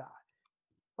 3-4 guy.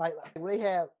 Like when they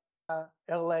have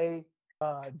LA,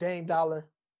 Dame Dollar,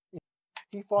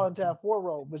 he fall into that 4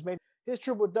 role, which made his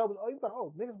triple double. Oh, you're like,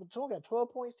 Nicholas Batum got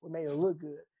 12 points. It made it look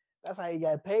good. That's how he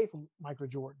got paid from Michael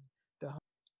Jordan.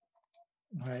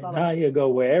 Right. Now he'll go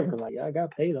wherever. Like, I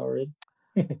got paid already.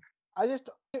 I just,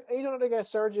 they got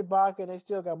Serge Ibaka and they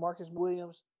still got Marcus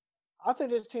Williams. I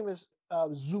think this team is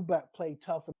Zubac played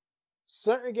tough.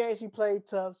 Certain games he played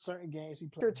tough. Certain games he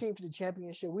played. Your team to the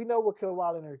championship. We know what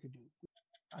Kawhi Leonard could do.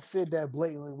 I said that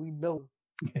blatantly. We know.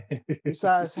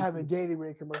 Besides having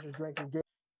Gatorade commercials, drinking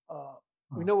Gatorade,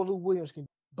 we know what Lou Williams can do.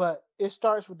 But it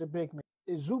starts with the big man.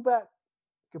 If Zubac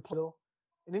can play,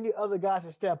 and then the other guys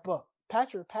that step up.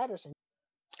 Patrick Patterson.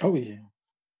 Oh, yeah.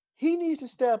 He needs to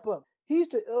step up. He's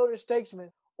the elder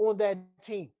statesman on that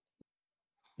team.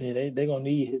 Yeah, they're going to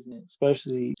need his,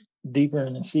 especially deeper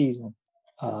in the season.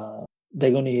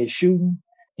 They're going to need his shooting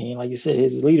and, like you said,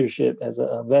 his leadership as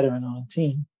a veteran on the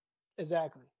team.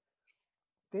 Exactly.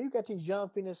 Then you got these young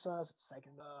Phoenix Suns.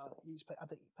 Second, I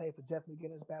think he played for Jeff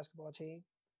McGinnis basketball team.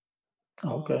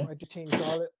 Okay. Like the team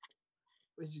Charlotte,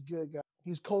 which is a good guy.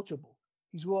 He's coachable.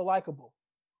 He's well likable.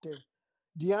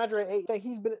 DeAndre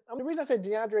Ayton. The reason I said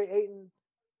DeAndre Ayton,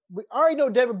 we already know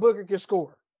Devin Booker can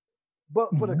score, but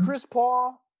for the Chris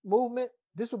Paul movement,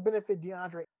 this would benefit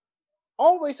DeAndre.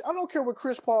 Always, I don't care what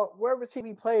Chris Paul, wherever team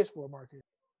he plays for, Marcus.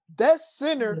 That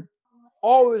center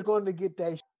always going to get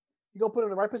that. You're going to put him in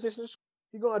the right position.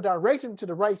 You're going to direct him to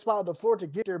the right spot on the floor to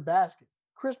get their basket.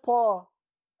 Chris Paul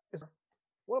is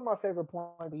one of my favorite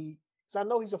point league. Because I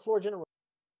know he's a floor general.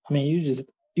 I mean,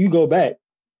 you go back,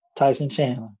 Tyson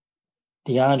Chandler,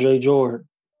 DeAndre Jordan,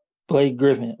 Blake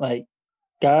Griffin, like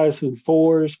guys who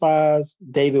fours, fives,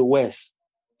 David West.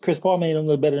 Chris Paul made them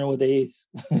look better than what they is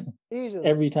Easily.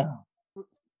 every time.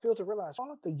 Feel to realize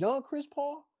the young Chris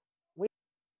Paul, when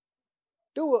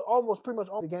do it almost pretty much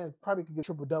all the games, probably could get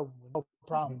triple double with no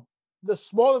problem. Mm-hmm. The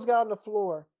smallest guy on the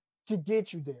floor could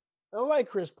get you there. I don't like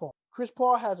Chris Paul. Chris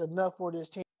Paul has enough for this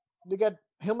team. They got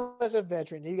him as a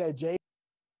veteran. You got Jay.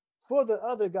 For the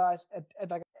other guys at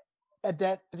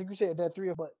that, I think you said that three,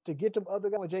 but to get them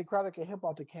other guys, when Jay Crowder can help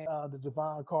out the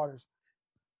Devon Carters.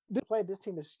 This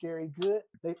team is scary good.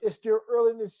 It's still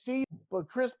early in the season, but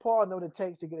Chris Paul knows what it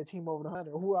takes to get a team over the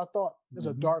 100, who I thought is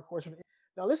a dark horse.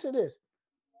 Now listen to this.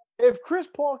 If Chris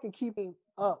Paul can keep him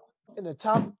up in the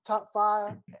top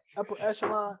 5 upper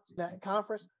echelon in that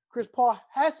conference, Chris Paul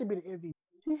has to be the MVP.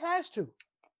 He has to.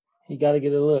 He got to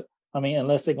get a look. I mean,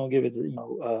 unless they're gonna give it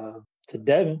to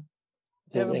Devin.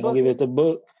 They're gonna give it to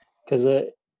Book, because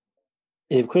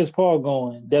if Chris Paul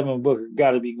going, Devin Booker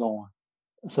got to be going.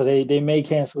 So they may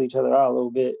cancel each other out a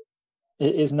little bit.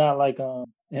 It's not like in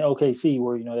OKC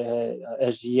where they had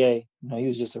SGA. He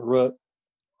was just a rook,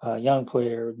 young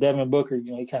player. Devin Booker,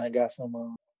 he kind of got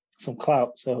some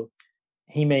clout, so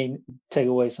he may take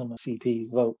away some of CP's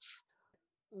votes.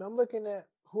 Now I'm looking at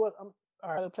who I'm.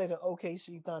 All right, I play the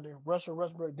OKC Thunder. Russell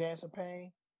Westbrook, Dancer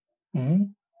Payne. Mm-hmm.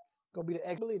 Gonna be the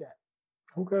ex. Believe that.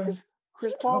 Okay.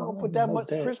 Chris Paul gonna put that much.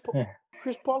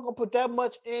 Chris Paul gonna put that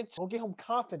much into. Gonna give him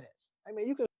confidence. I mean,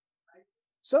 you can.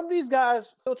 Some of these guys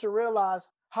fail to realize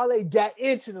how they got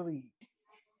into the league.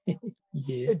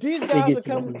 Yeah. If these guys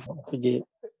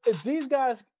if these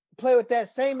guys play with that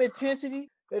same intensity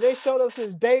that they showed up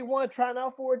since day one, trying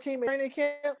out for a team in training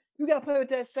camp, you gotta play with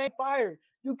that same fire.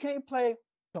 You can't play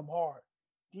them hard.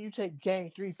 You take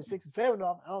game 3 for 6 and 7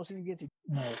 off. I don't see you get to.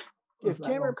 No, if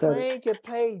Cameron Payne can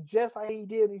play just like he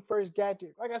did when he first got there,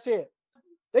 like I said,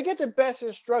 they get the best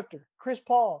instructor, Chris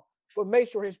Paul, but make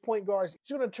sure his point guards.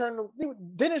 He's gonna turn them.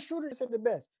 Dennis Schroeder said the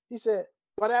best. He said,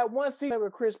 "By that one season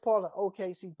with Chris Paul and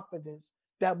OKC confidence,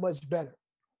 that much better."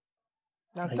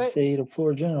 Now, you say the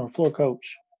floor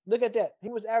coach. Look at that. He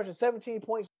was averaging 17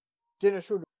 points. Dennis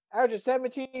Schroeder averaging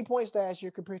 17 points last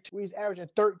year compared to he's averaging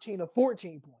 13 or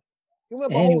 14 points. He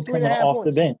went up and a whole he's coming off points.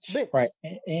 the bench. Right,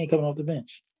 and coming off the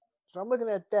bench. So I'm looking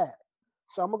at that.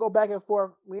 So I'm gonna go back and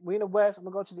forth. We in the West. I'm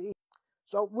gonna go to the East.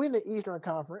 So we're in the Eastern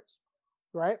Conference,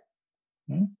 right?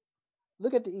 Mm-hmm.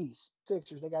 Look at the East.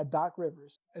 Sixers. They got Doc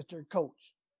Rivers as their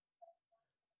coach.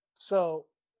 So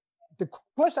the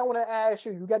question I want to ask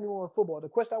you, you got me on football. The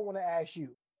question I want to ask you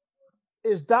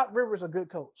is: Doc Rivers a good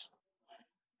coach?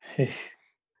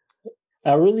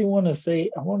 I want to say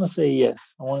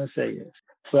yes.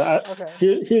 But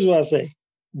here's what I say.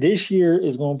 This year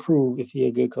is going to prove if he's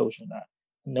a good coach or not.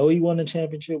 I know he won the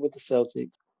championship with the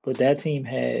Celtics, but that team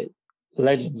had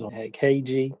legends on it. Had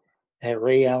KG, had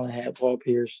Ray Allen, had Paul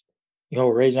Pierce,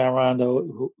 Rajon Rondo,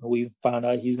 who we found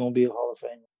out he's going to be a Hall of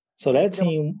Famer. So that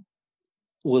team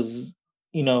was,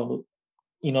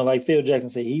 like Phil Jackson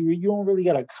said, you don't really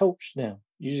got to coach them.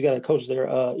 You just got to coach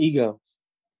their egos.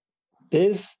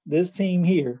 This team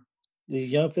here,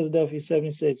 these young Philadelphia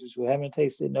 76ers who haven't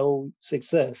tasted no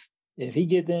success, if he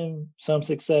get them some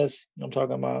success, I'm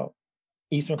talking about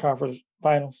Eastern Conference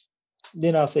Finals,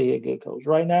 then I'll say he's a good coach.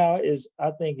 Right now,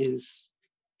 I think is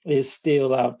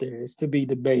still out there. It's to be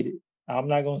debated. I'm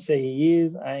not going to say he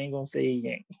is. I ain't going to say he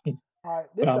ain't. Right,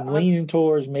 but I'm leaning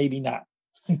towards maybe not.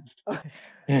 I'm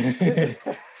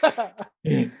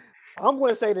going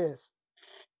to say this.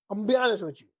 I'm going to be honest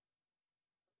with you.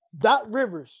 Doc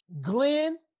Rivers,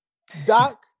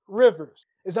 Doc Rivers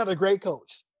is not a great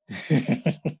coach.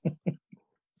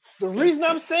 The reason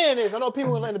I'm saying this, I know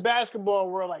people in the basketball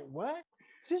world like, what?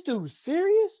 This dude's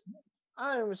serious?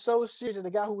 I am so serious as the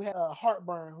guy who had a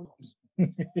heartburn.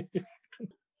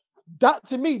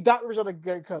 To me, Doc Rivers is not a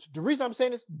great coach. The reason I'm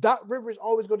saying this, Doc Rivers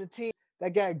always go to teams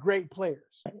that got great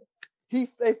players. They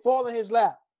fall in his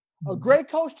lap. A great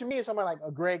coach to me is somebody like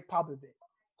a Greg Popovich,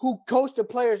 who coached the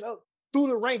players up through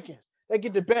the rankings. They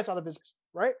get the best out of his,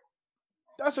 right?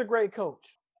 That's a great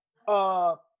coach.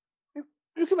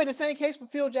 You can make the same case for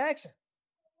Phil Jackson.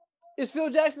 Is Phil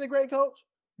Jackson a great coach?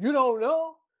 You don't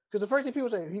know. Because the first thing people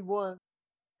say, he won.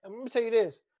 I'm going to tell you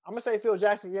this. I'm going to say Phil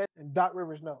Jackson, yes, and Doc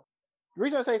Rivers, no. The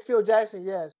reason I say Phil Jackson,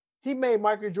 yes, he made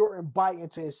Michael Jordan bite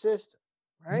into his system,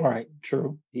 right? Right,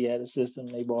 true. He had a system.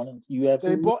 They bought into.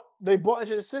 They bought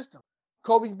into the system.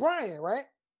 Kobe Bryant, right?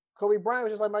 Kobe Bryant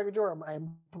was just like Michael Jordan. I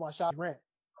put my shot rent.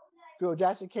 Phil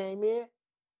Jackson came in.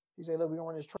 He said, look, we're going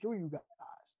to run this through you guys.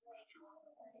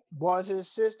 Bought into the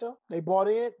system. They bought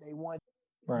in. They won.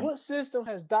 Right. What system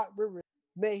has Doc Rivers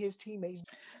made his teammates?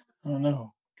 I don't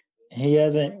know. He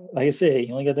hasn't, like I said,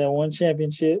 he only got that one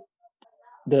championship.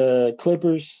 The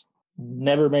Clippers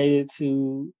never made it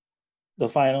to the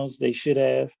finals. They should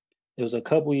have. It was a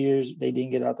couple years they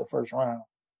didn't get out the first round.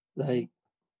 Like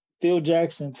Phil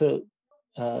Jackson took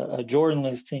a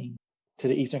Jordanless team to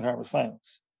the Eastern Conference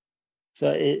Finals.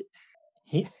 So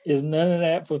he is none of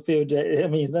that for Phil Jackson. I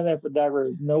mean, it's none of that for Doc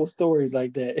Rivers. No stories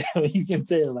like that. I mean, you can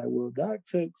tell, like, well, Doc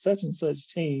took such and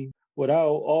such team without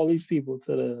all these people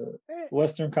to the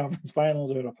Western Conference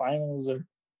Finals or the finals, or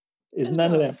it's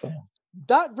none of that for him.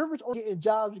 Doc Rivers only getting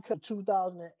jobs because of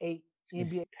 2008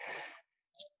 NBA.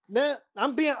 Now,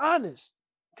 I'm being honest.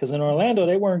 Because in Orlando,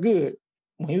 they weren't good.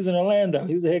 When he was in Orlando,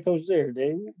 he was the head coach there.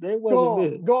 They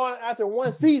wasn't good. Gone after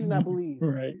one season, I believe.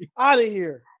 Right. Out of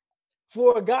here.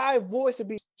 For a guy's voice to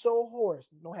be so hoarse,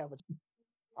 don't have a.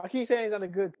 I keep saying he's not a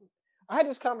good. I had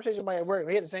this conversation with my at work.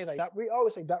 We had the same like we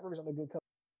always say Doc Rivers on a good coach.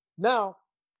 Now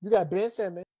you got Ben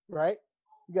Simmons, right?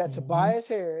 You got Tobias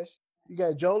Harris. You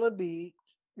got Joel Embiid.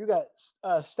 You got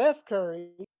Steph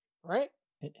Curry, right?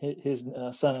 His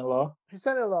son-in-law. His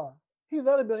son-in-law. He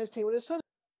loved to be on his team with his son.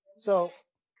 So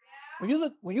when you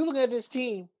look at this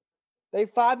team, they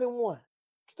 5-1.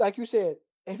 Like you said,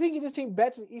 if he can get this team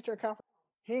back to the Eastern Conference,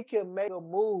 he can make a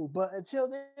move. But until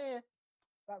then,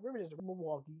 Doc Rivers is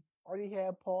Milwaukee. Already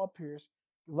had Paul Pierce.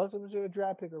 Looked him into a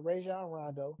draft pick of Rajon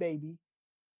Rondo, baby.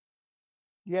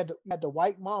 You had the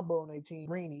White Mamba on their team,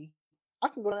 Greeny. I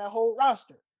can go to that whole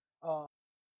roster.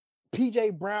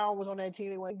 PJ Brown was on that team.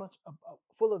 They went a bunch of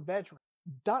full of veterans.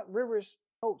 Doc Rivers,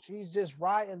 coach, he's just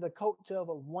riding the coattail of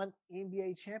a one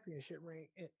NBA championship ring.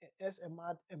 And that's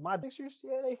in my Sixers,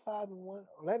 yeah, they 5-1.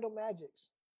 Orlando Magics,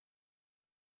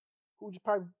 who's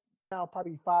probably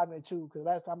 5-2 because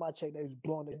last time I checked, they was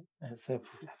blowing it. That's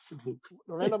absolutely.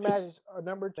 Orlando Magic are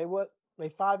number. They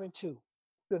 5-2.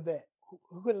 Good vet.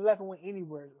 Who could have left and went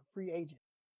anywhere? Free agent.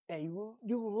 And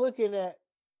you looking at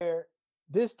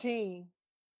this team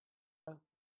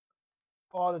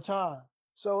all the time.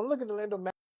 So look at Orlando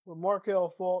Magic with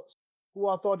Markelle Fultz, who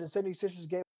I thought the 76ers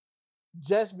gave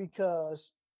just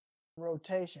because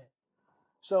rotation.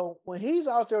 So when he's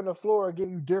out there on the floor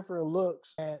giving you different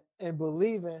looks and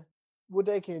believing what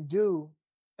they can do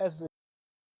as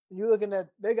you're looking at,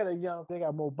 they got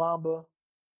Mo Bamba,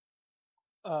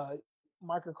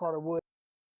 Michael Carter Wood.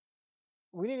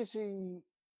 We need to see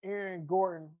Aaron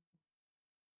Gordon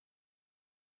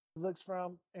looks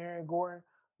from Aaron Gordon.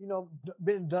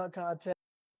 Been in dunk contest.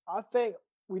 I think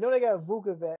we know they got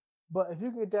Vukovic, but if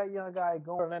you can get that young guy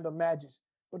going, Orlando Magic.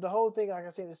 But the whole thing, like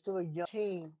I said, is still a young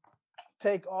team.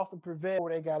 Take off and prevent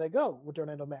where they gotta go with the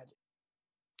Orlando Magic.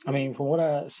 I mean, from what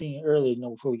I seen earlier,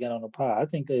 before we got on the pod, I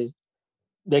think they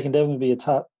can definitely be a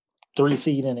top 3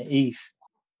 seed in the East.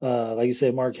 Like you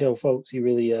said, Markelle Fultz, he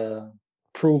really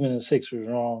proven the Sixers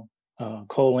wrong.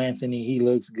 Cole Anthony, he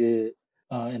looks good.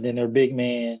 And then their big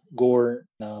man, Gordon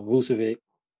Vucevic.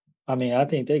 I mean, I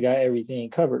think they got everything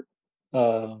covered.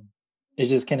 It's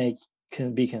just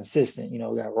can be consistent. We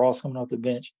got Ross coming off the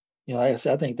bench. Like I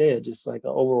said, I think they're just like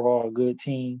an overall good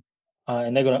team.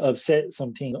 And they're going to upset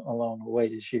some team along the way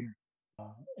this year.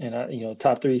 And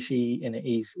top 3 seed in the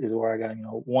East is where I got,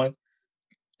 one.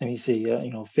 Let me see,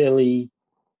 Philly.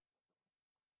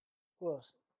 Who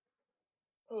else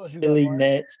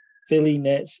Philly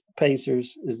Nets,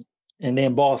 Pacers and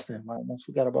then Boston. I almost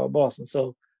forgot about Boston.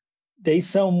 So they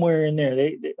somewhere in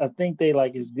there. I think they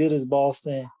like as good as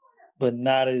Boston, but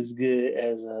not as good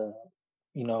as the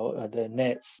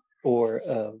Nets or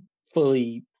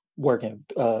fully working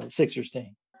Sixers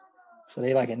team. So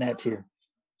they like in that tier.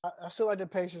 I still like the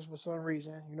Pacers for some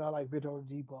reason. I like Victor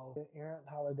Oladipo, Aaron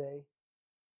Holiday.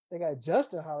 They got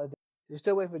Justin Holiday. They're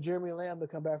still waiting for Jeremy Lamb to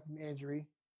come back from injury.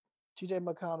 T.J.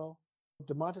 McConnell,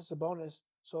 Domantas Sabonis.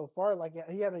 So far, like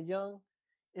he had a young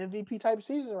MVP type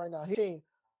season right now.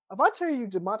 If I tell you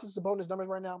Domantas Sabonis numbers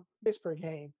right now, 6 per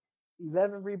game,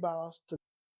 11 rebounds.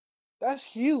 That's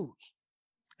huge.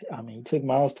 I mean, he took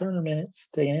Miles Turner minutes,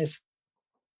 taking his.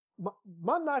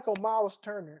 My knock on Miles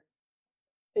Turner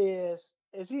is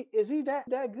he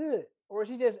that good, or is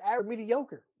he just average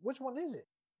mediocre? Which one is it?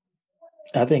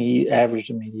 I think he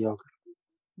averaged a mediocre.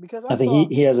 Because I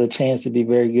think he has a chance to be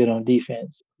very good on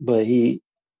defense, but he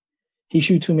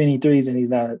shoots too many threes and he's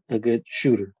not a good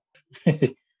shooter. Dude,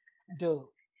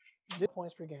 10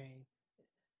 points per game.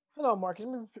 Hold on, Marcus.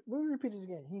 Let me repeat this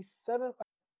again. He's 7.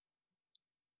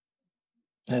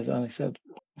 That's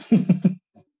unacceptable.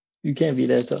 You can't be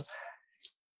that tough.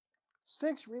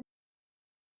 6 rebounds.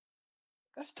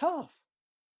 That's tough.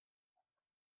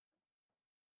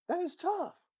 That is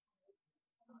tough.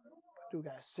 Dude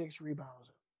got 6 rebounds.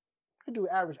 Could do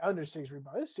average under 6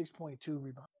 rebounds. It's 6.2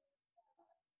 rebounds.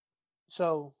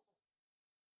 So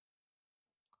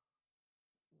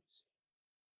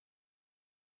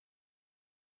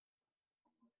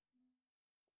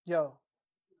yo,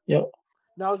 Yep.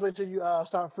 now I was waiting till you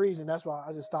start freezing. That's why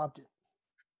I just stopped it.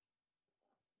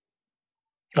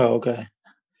 Oh, okay.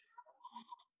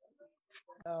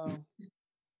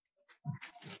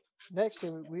 Next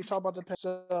team, we talk about the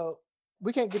so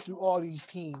we can't get through all these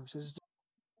teams.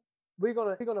 We're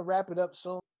gonna wrap it up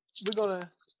soon.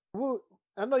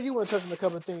 I know you want to touch on a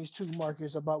couple of things too,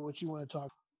 Marcus, about what you want to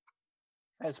talk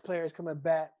as players coming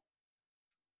back,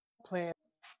 playing.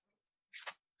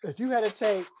 If you had to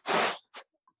take,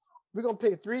 we're gonna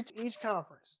pick three to each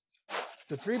conference.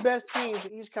 The three best teams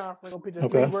in each conference. We're gonna pick the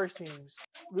three worst teams.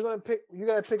 We're gonna pick. You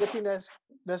gotta pick a team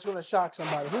that's gonna shock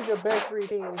somebody. Who's your best three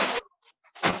teams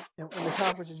in the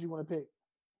conferences you want to pick?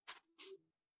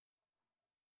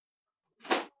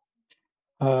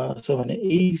 So in the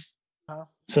East,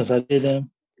 since I did them,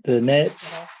 the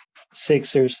Nets,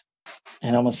 Sixers,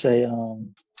 and I'm gonna say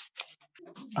I'm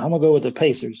gonna go with the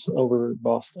Pacers over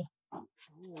Boston.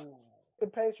 Ooh, the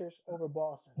Pacers over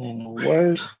Boston. And the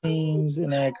worst teams in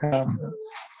that conference,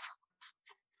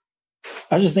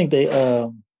 I just think they, at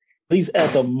least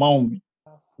at the moment,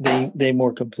 they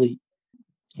more complete.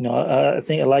 You know, I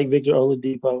think I like Victor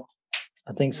Oladipo.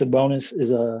 I think Sabonis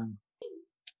is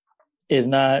if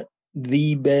not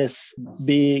the best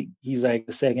big, he's like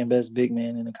the second best big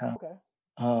man in the conference.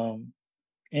 Okay.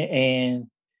 And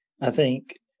I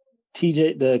think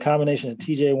the combination of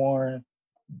TJ Warren,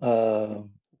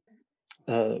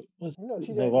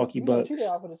 Milwaukee Bucks. TJ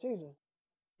out for the season.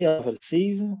 Yeah, for the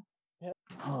season. Yeah.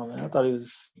 Oh man, I thought he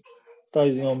was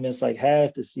gonna miss like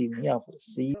half the season. Yeah, for the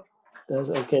season. That's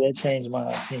okay. That changed my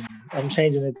opinion. I'm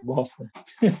changing it to Boston.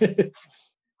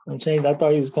 I'm changing. I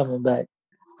thought he was coming back.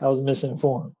 I was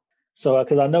misinformed. So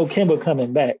because I know Kemba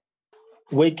coming back.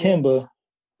 With Kemba,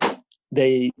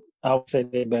 I would say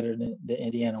they're better than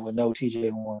Indiana with no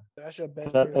TJ Warren. That's your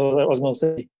best. I was gonna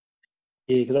say,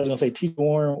 because I was gonna say TJ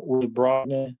Warren with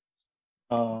Brogdon.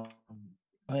 I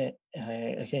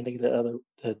can't think of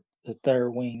the third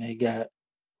wing they got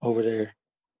over there.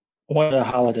 One of the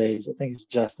holidays, I think it's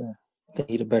Justin. I think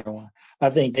he's the better one. I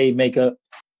think they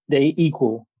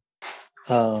equal.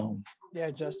 Justin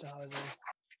Holiday.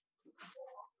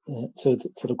 To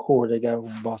the core they got over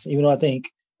in Boston. Even though I think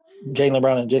Jaylen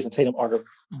Brown and Jason Tatum are the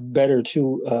better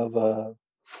two of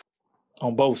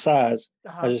on both sides.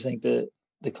 I just think the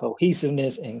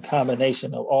cohesiveness and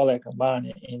combination of all that combined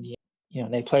in Indiana, you know,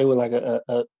 they play with like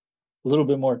a little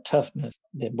bit more toughness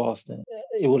than Boston.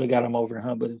 It would have got them over the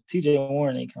hump. But if TJ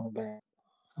Warren ain't coming back,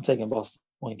 I'm taking Boston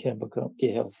when Kemba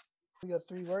get healthy. We got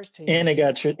three worst teams. And they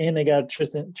got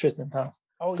Tristan Thompson.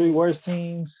 Oh, three worst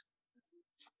teams.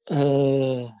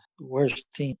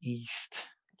 Worst team East.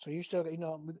 So you still got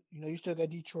you still got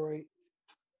Detroit,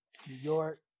 New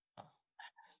York.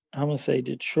 I'm gonna say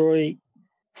Detroit,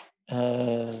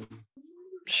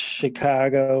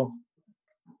 Chicago,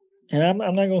 and I'm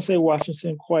not gonna say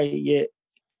Washington quite yet.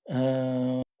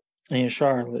 And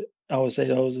Charlotte, I would say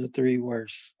those are the three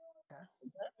worst.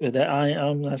 But that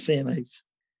I'm not saying like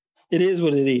it is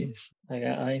what it is. Like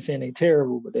I ain't saying they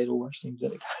terrible, but they're the worst teams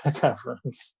in the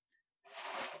conference.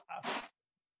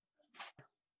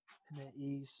 In the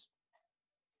East,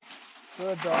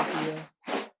 Philadelphia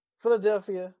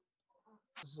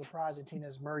is a surprising team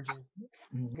that's merging.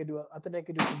 I think they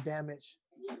could do some damage.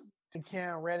 And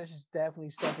Cam Reddish is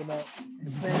definitely stepping up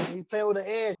and playing. He playing with an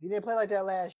edge. He didn't play like that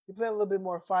last year. He played a little bit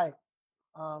more fight.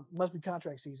 Must be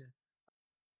contract season.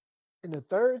 In the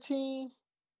third team,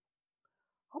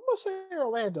 I'm gonna say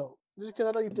Orlando. Just because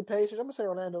I know you the Pacers, I'm gonna say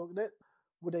Orlando.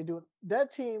 What they do?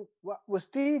 That team, what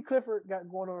Steve Clifford got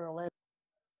going on in Orlando.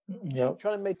 Yep.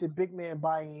 Trying to make the big man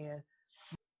buy in.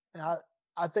 And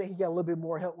I think he got a little bit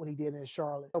more help when he did in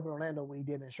Charlotte. Help in Orlando when he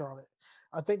did in Charlotte.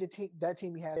 I think that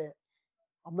team he had.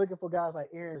 I'm looking for guys like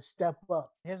Aaron to step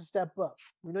up. He has to step up.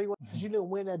 We know you didn't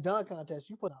win that dunk contest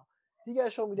you put out. He got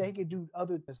to show me that he can do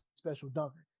other than special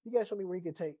dunker. He got to show me where he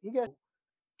can take.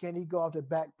 Can he go off the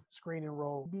back screen and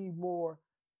roll? Be more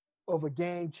of a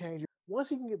game changer. Once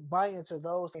he can get buy into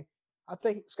those, I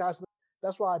think Scott's.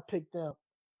 That's why I picked them.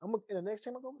 In the next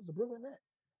team I go is the Brooklyn Nets.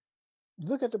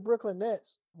 Look at the Brooklyn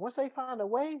Nets. Once they find a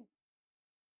way,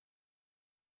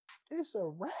 it's a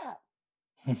wrap.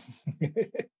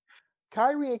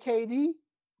 Kyrie and KD.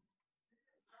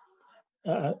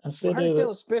 I said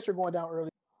that Spencer going down early.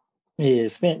 Yeah,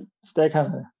 it's that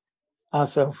kind of. I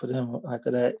felt for them after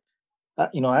that.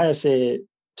 I had said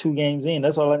 2 games in.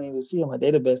 That's all I needed to see. I'm like,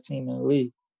 they're the best team in the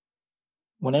league.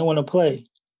 When they want to play,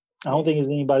 I don't think there's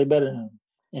anybody better than them.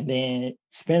 And then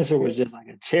Spencer was just like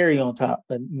a cherry on top.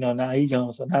 But now he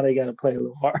gone. So now they got to play a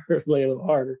little harder,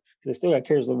 because they still got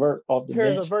Karis LeVert off the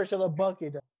Here's a bench. version of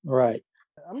Bucket. Right.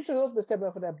 I'm sure who's been stepping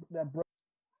up for that bro.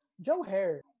 Joe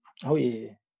Harris. Oh yeah.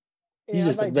 He's And I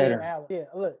just a like Jared veteran. Allen. Yeah,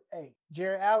 look, hey,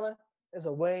 Jared Allen is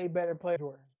a way better player than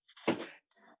Jordan.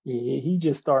 Yeah, he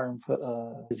just starting for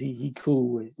cause he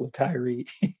cool with Kyrie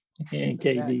and KD.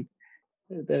 Exactly.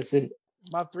 That's it.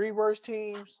 My 3 worst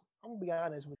teams, I'm gonna be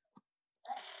honest with you.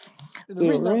 And the The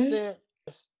reason I'm saying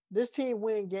rest, this team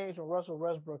win games when Russell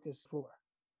Westbrook is floor.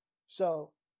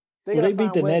 So they well, gotta they beat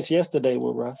find the ways. Nets yesterday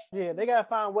with Russ. Yeah, they gotta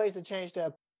find ways to change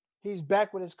that. He's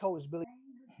back with his coach, Billy.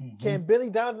 Mhm. Can Billy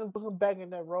Donovan put him back in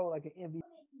that role like an MVP?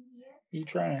 He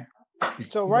trying.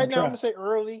 So He right gonna now, I'm try. gonna say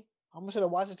early. I'm gonna say the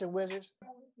Washington Wizards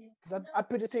because I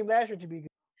picked the team last year to be good.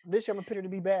 This year I'm gonna pick it to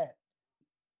be bad.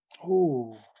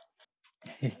 Ooh.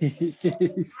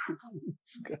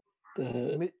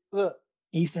 The Look,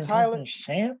 Eastern Tyler Conference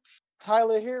champs.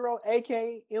 Tyler Hero,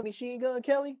 aka M Machine Gun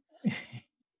Kelly.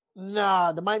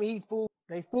 Nah, the Miami Heat fool.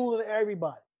 They fooling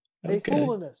everybody. They Okay.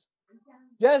 fooling us.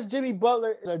 Yes, Jimmy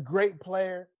Butler is a great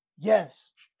player.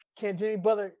 Yes. Can Jimmy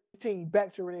Butler team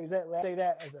back to where they exactly say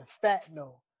that as a fat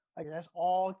no? Like that's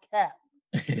all cap.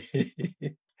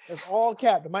 That's all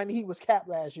cap. The Miami Heat was cap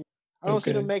last year. I don't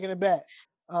see them Okay. making it back.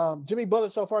 Jimmy Butler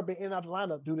so far been in and out the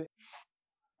lineup, dude.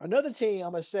 Another team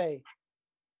I'm gonna say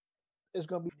is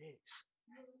gonna be Knicks.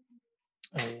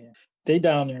 Oh, yeah. They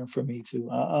down there for me too.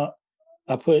 I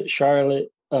put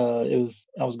Charlotte. I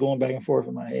was going back and forth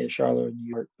in my head, Charlotte or New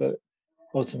York, but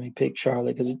ultimately picked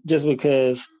Charlotte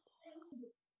because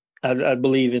I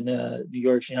believe in New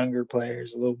York's younger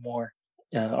players a little more.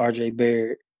 R.J.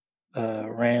 Barrett,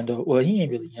 Randall. Well, he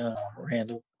ain't really young,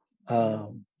 Randall.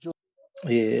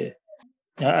 Yeah.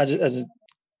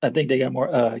 I think they got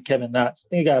more. Kevin Knox. I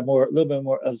think they got a little bit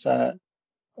more upside.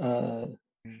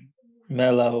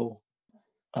 Melo.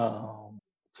 What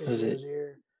is it?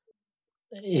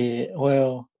 Yeah.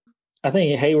 Well, I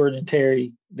think Hayward and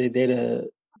Terry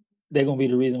they're gonna be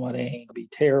the reason why they ain't gonna be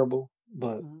terrible.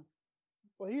 But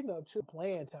well, too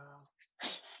playing time.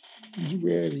 He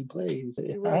rarely plays.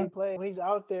 He rarely plays. When he's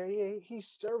out there, he's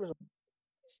serviceable.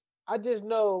 I just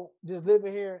know, just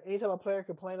living here, anytime a player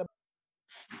complain about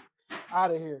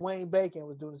out of here. Wayne Bacon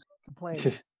was doing this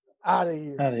complaining. Out of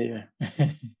here. Out of here.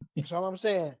 That's all I'm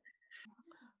saying.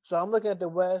 So I'm looking at the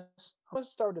West. I'm gonna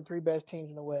start with the 3 best teams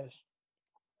in the West.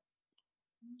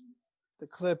 The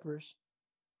Clippers.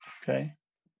 Okay.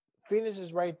 Phoenix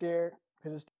is right there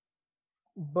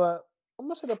but I'm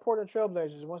gonna say the Portland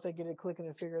Trailblazers once they get it clicking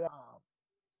and figure it out.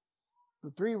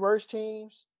 The 3 worst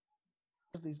teams,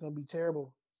 these gonna be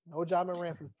terrible. No Ja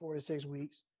Morant for 4 to 6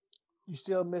 weeks. You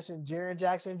still missing Jaren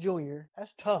Jackson Jr.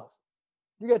 That's tough.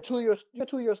 You got two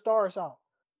of your stars out.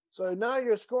 So now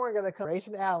your scoring gotta come.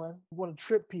 Grayson Allen, you want to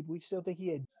trip people. You still think he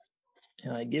had.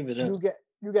 Yeah, I give it up.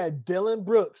 You got Dylan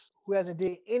Brooks, who hasn't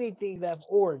did anything left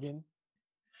Oregon,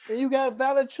 and you got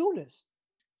Valanciunas.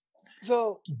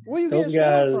 So where you getting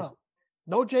scoring from?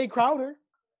 No Jay Crowder.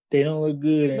 They don't look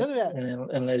good. None of that.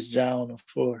 Unless Ja on the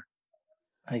floor.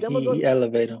 Like Them he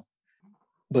elevate them.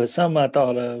 But something I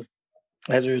thought of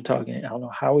as we were talking, I don't know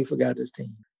how we forgot this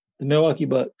team. The Milwaukee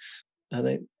Bucks. I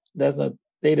think they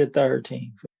the 3rd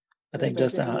team. I think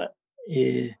Justin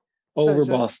over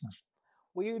Boston.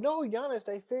 Well, Giannis,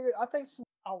 they figured, I think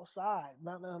outside,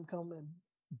 not letting him come and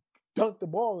dunk the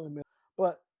ball in the middle.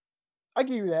 But I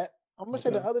give you that. I'm gonna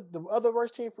say the other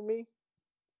worst team for me.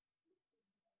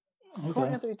 Carl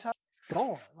Anthony Towns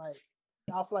gone, like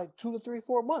out for like 2 to 3,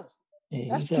 4 months.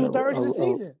 Yeah, that's 2/3 of the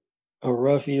season. A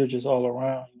rough year just all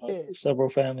around. Several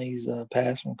families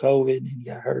passed from COVID and he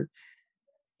got hurt.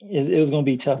 It was going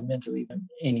to be tough mentally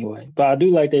anyway. But I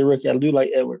do like their rookie. I do like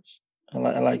Edwards. I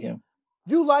like him.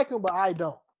 You like him, but I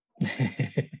don't.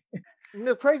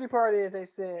 The crazy part is they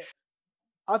said,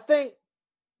 I think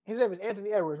his name is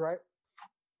Anthony Edwards, right?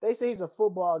 They say he's a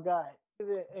football guy.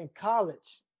 In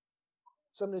college,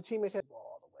 some of the teammates had the ball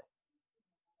all the way.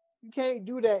 You can't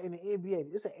do that in the NBA.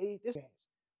 It's an 80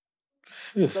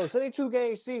 games. So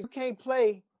 72-game season, you can't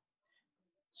play,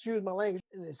 excuse my language,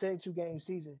 in a 72-game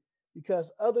season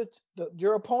because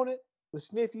your opponent will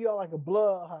sniff you out like a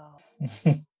bloodhound.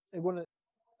 They're going to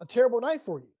a terrible night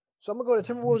for you. So I'm going to go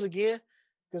to Timberwolves again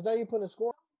because now you're putting a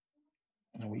score.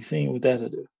 And we seen what that'll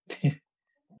do.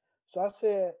 So I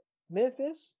said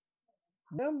Memphis.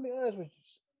 I'm going to be honest with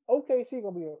you. OKC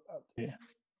going to be up there.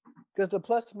 Because the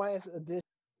plus minus of this,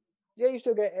 you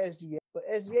still got SGA, but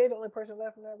SGA the only person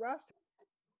left in that roster.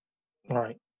 All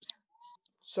right.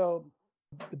 So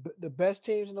the best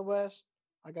teams in the West,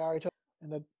 like I already told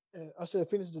you, and I said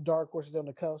Phoenix is the dark horse on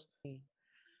the coast.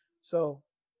 So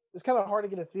it's kind of hard to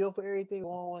get a feel for everything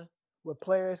going on with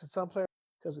players and some players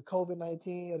because of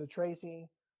COVID-19 or the tracing.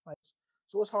 Like,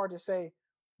 so it's hard to say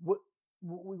what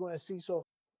we're going to see. So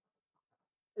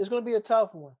it's going to be a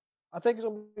tough one. I think it's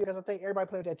going to be because I think everybody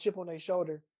played with that chip on their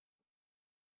shoulder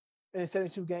in a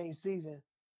 72-game season,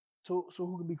 so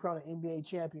who can be crowned an NBA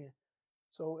champion.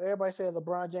 So everybody said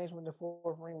LeBron James win the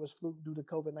fourth ring was fluke due to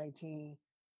COVID-19.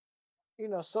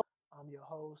 So I'm your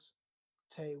host,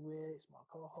 Tay Wiggs. My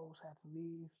co-host had to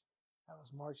leave. That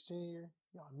was Mark Sr.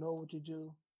 Y'all know what to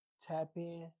do. Tap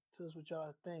in. Tell us what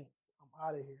y'all think. I'm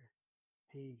out of here.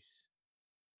 Peace.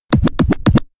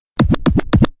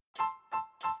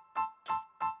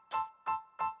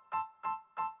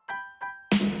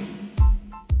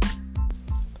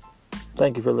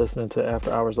 Thank you for listening to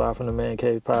After Hours Live from the Man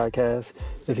Cave podcast.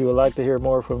 If you would like to hear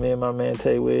more from me and my man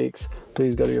Tay Wiggs,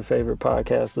 please go to your favorite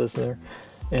podcast listener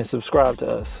and subscribe to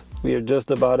us. We are just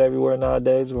about everywhere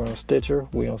nowadays. We're on Stitcher,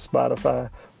 we're on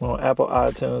Spotify, we're on Apple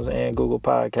iTunes, and Google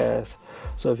Podcasts.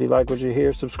 So if you like what you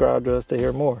hear, subscribe to us to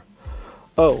hear more.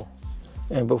 Oh,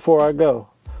 and before I go,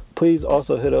 please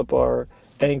also hit up our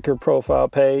Anchor profile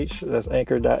page. That's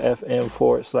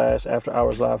anchor.fm/After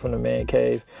Hours Live from the Man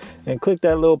Cave. And click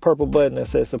that little purple button that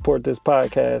says support this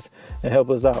podcast and help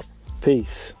us out.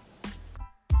 Peace.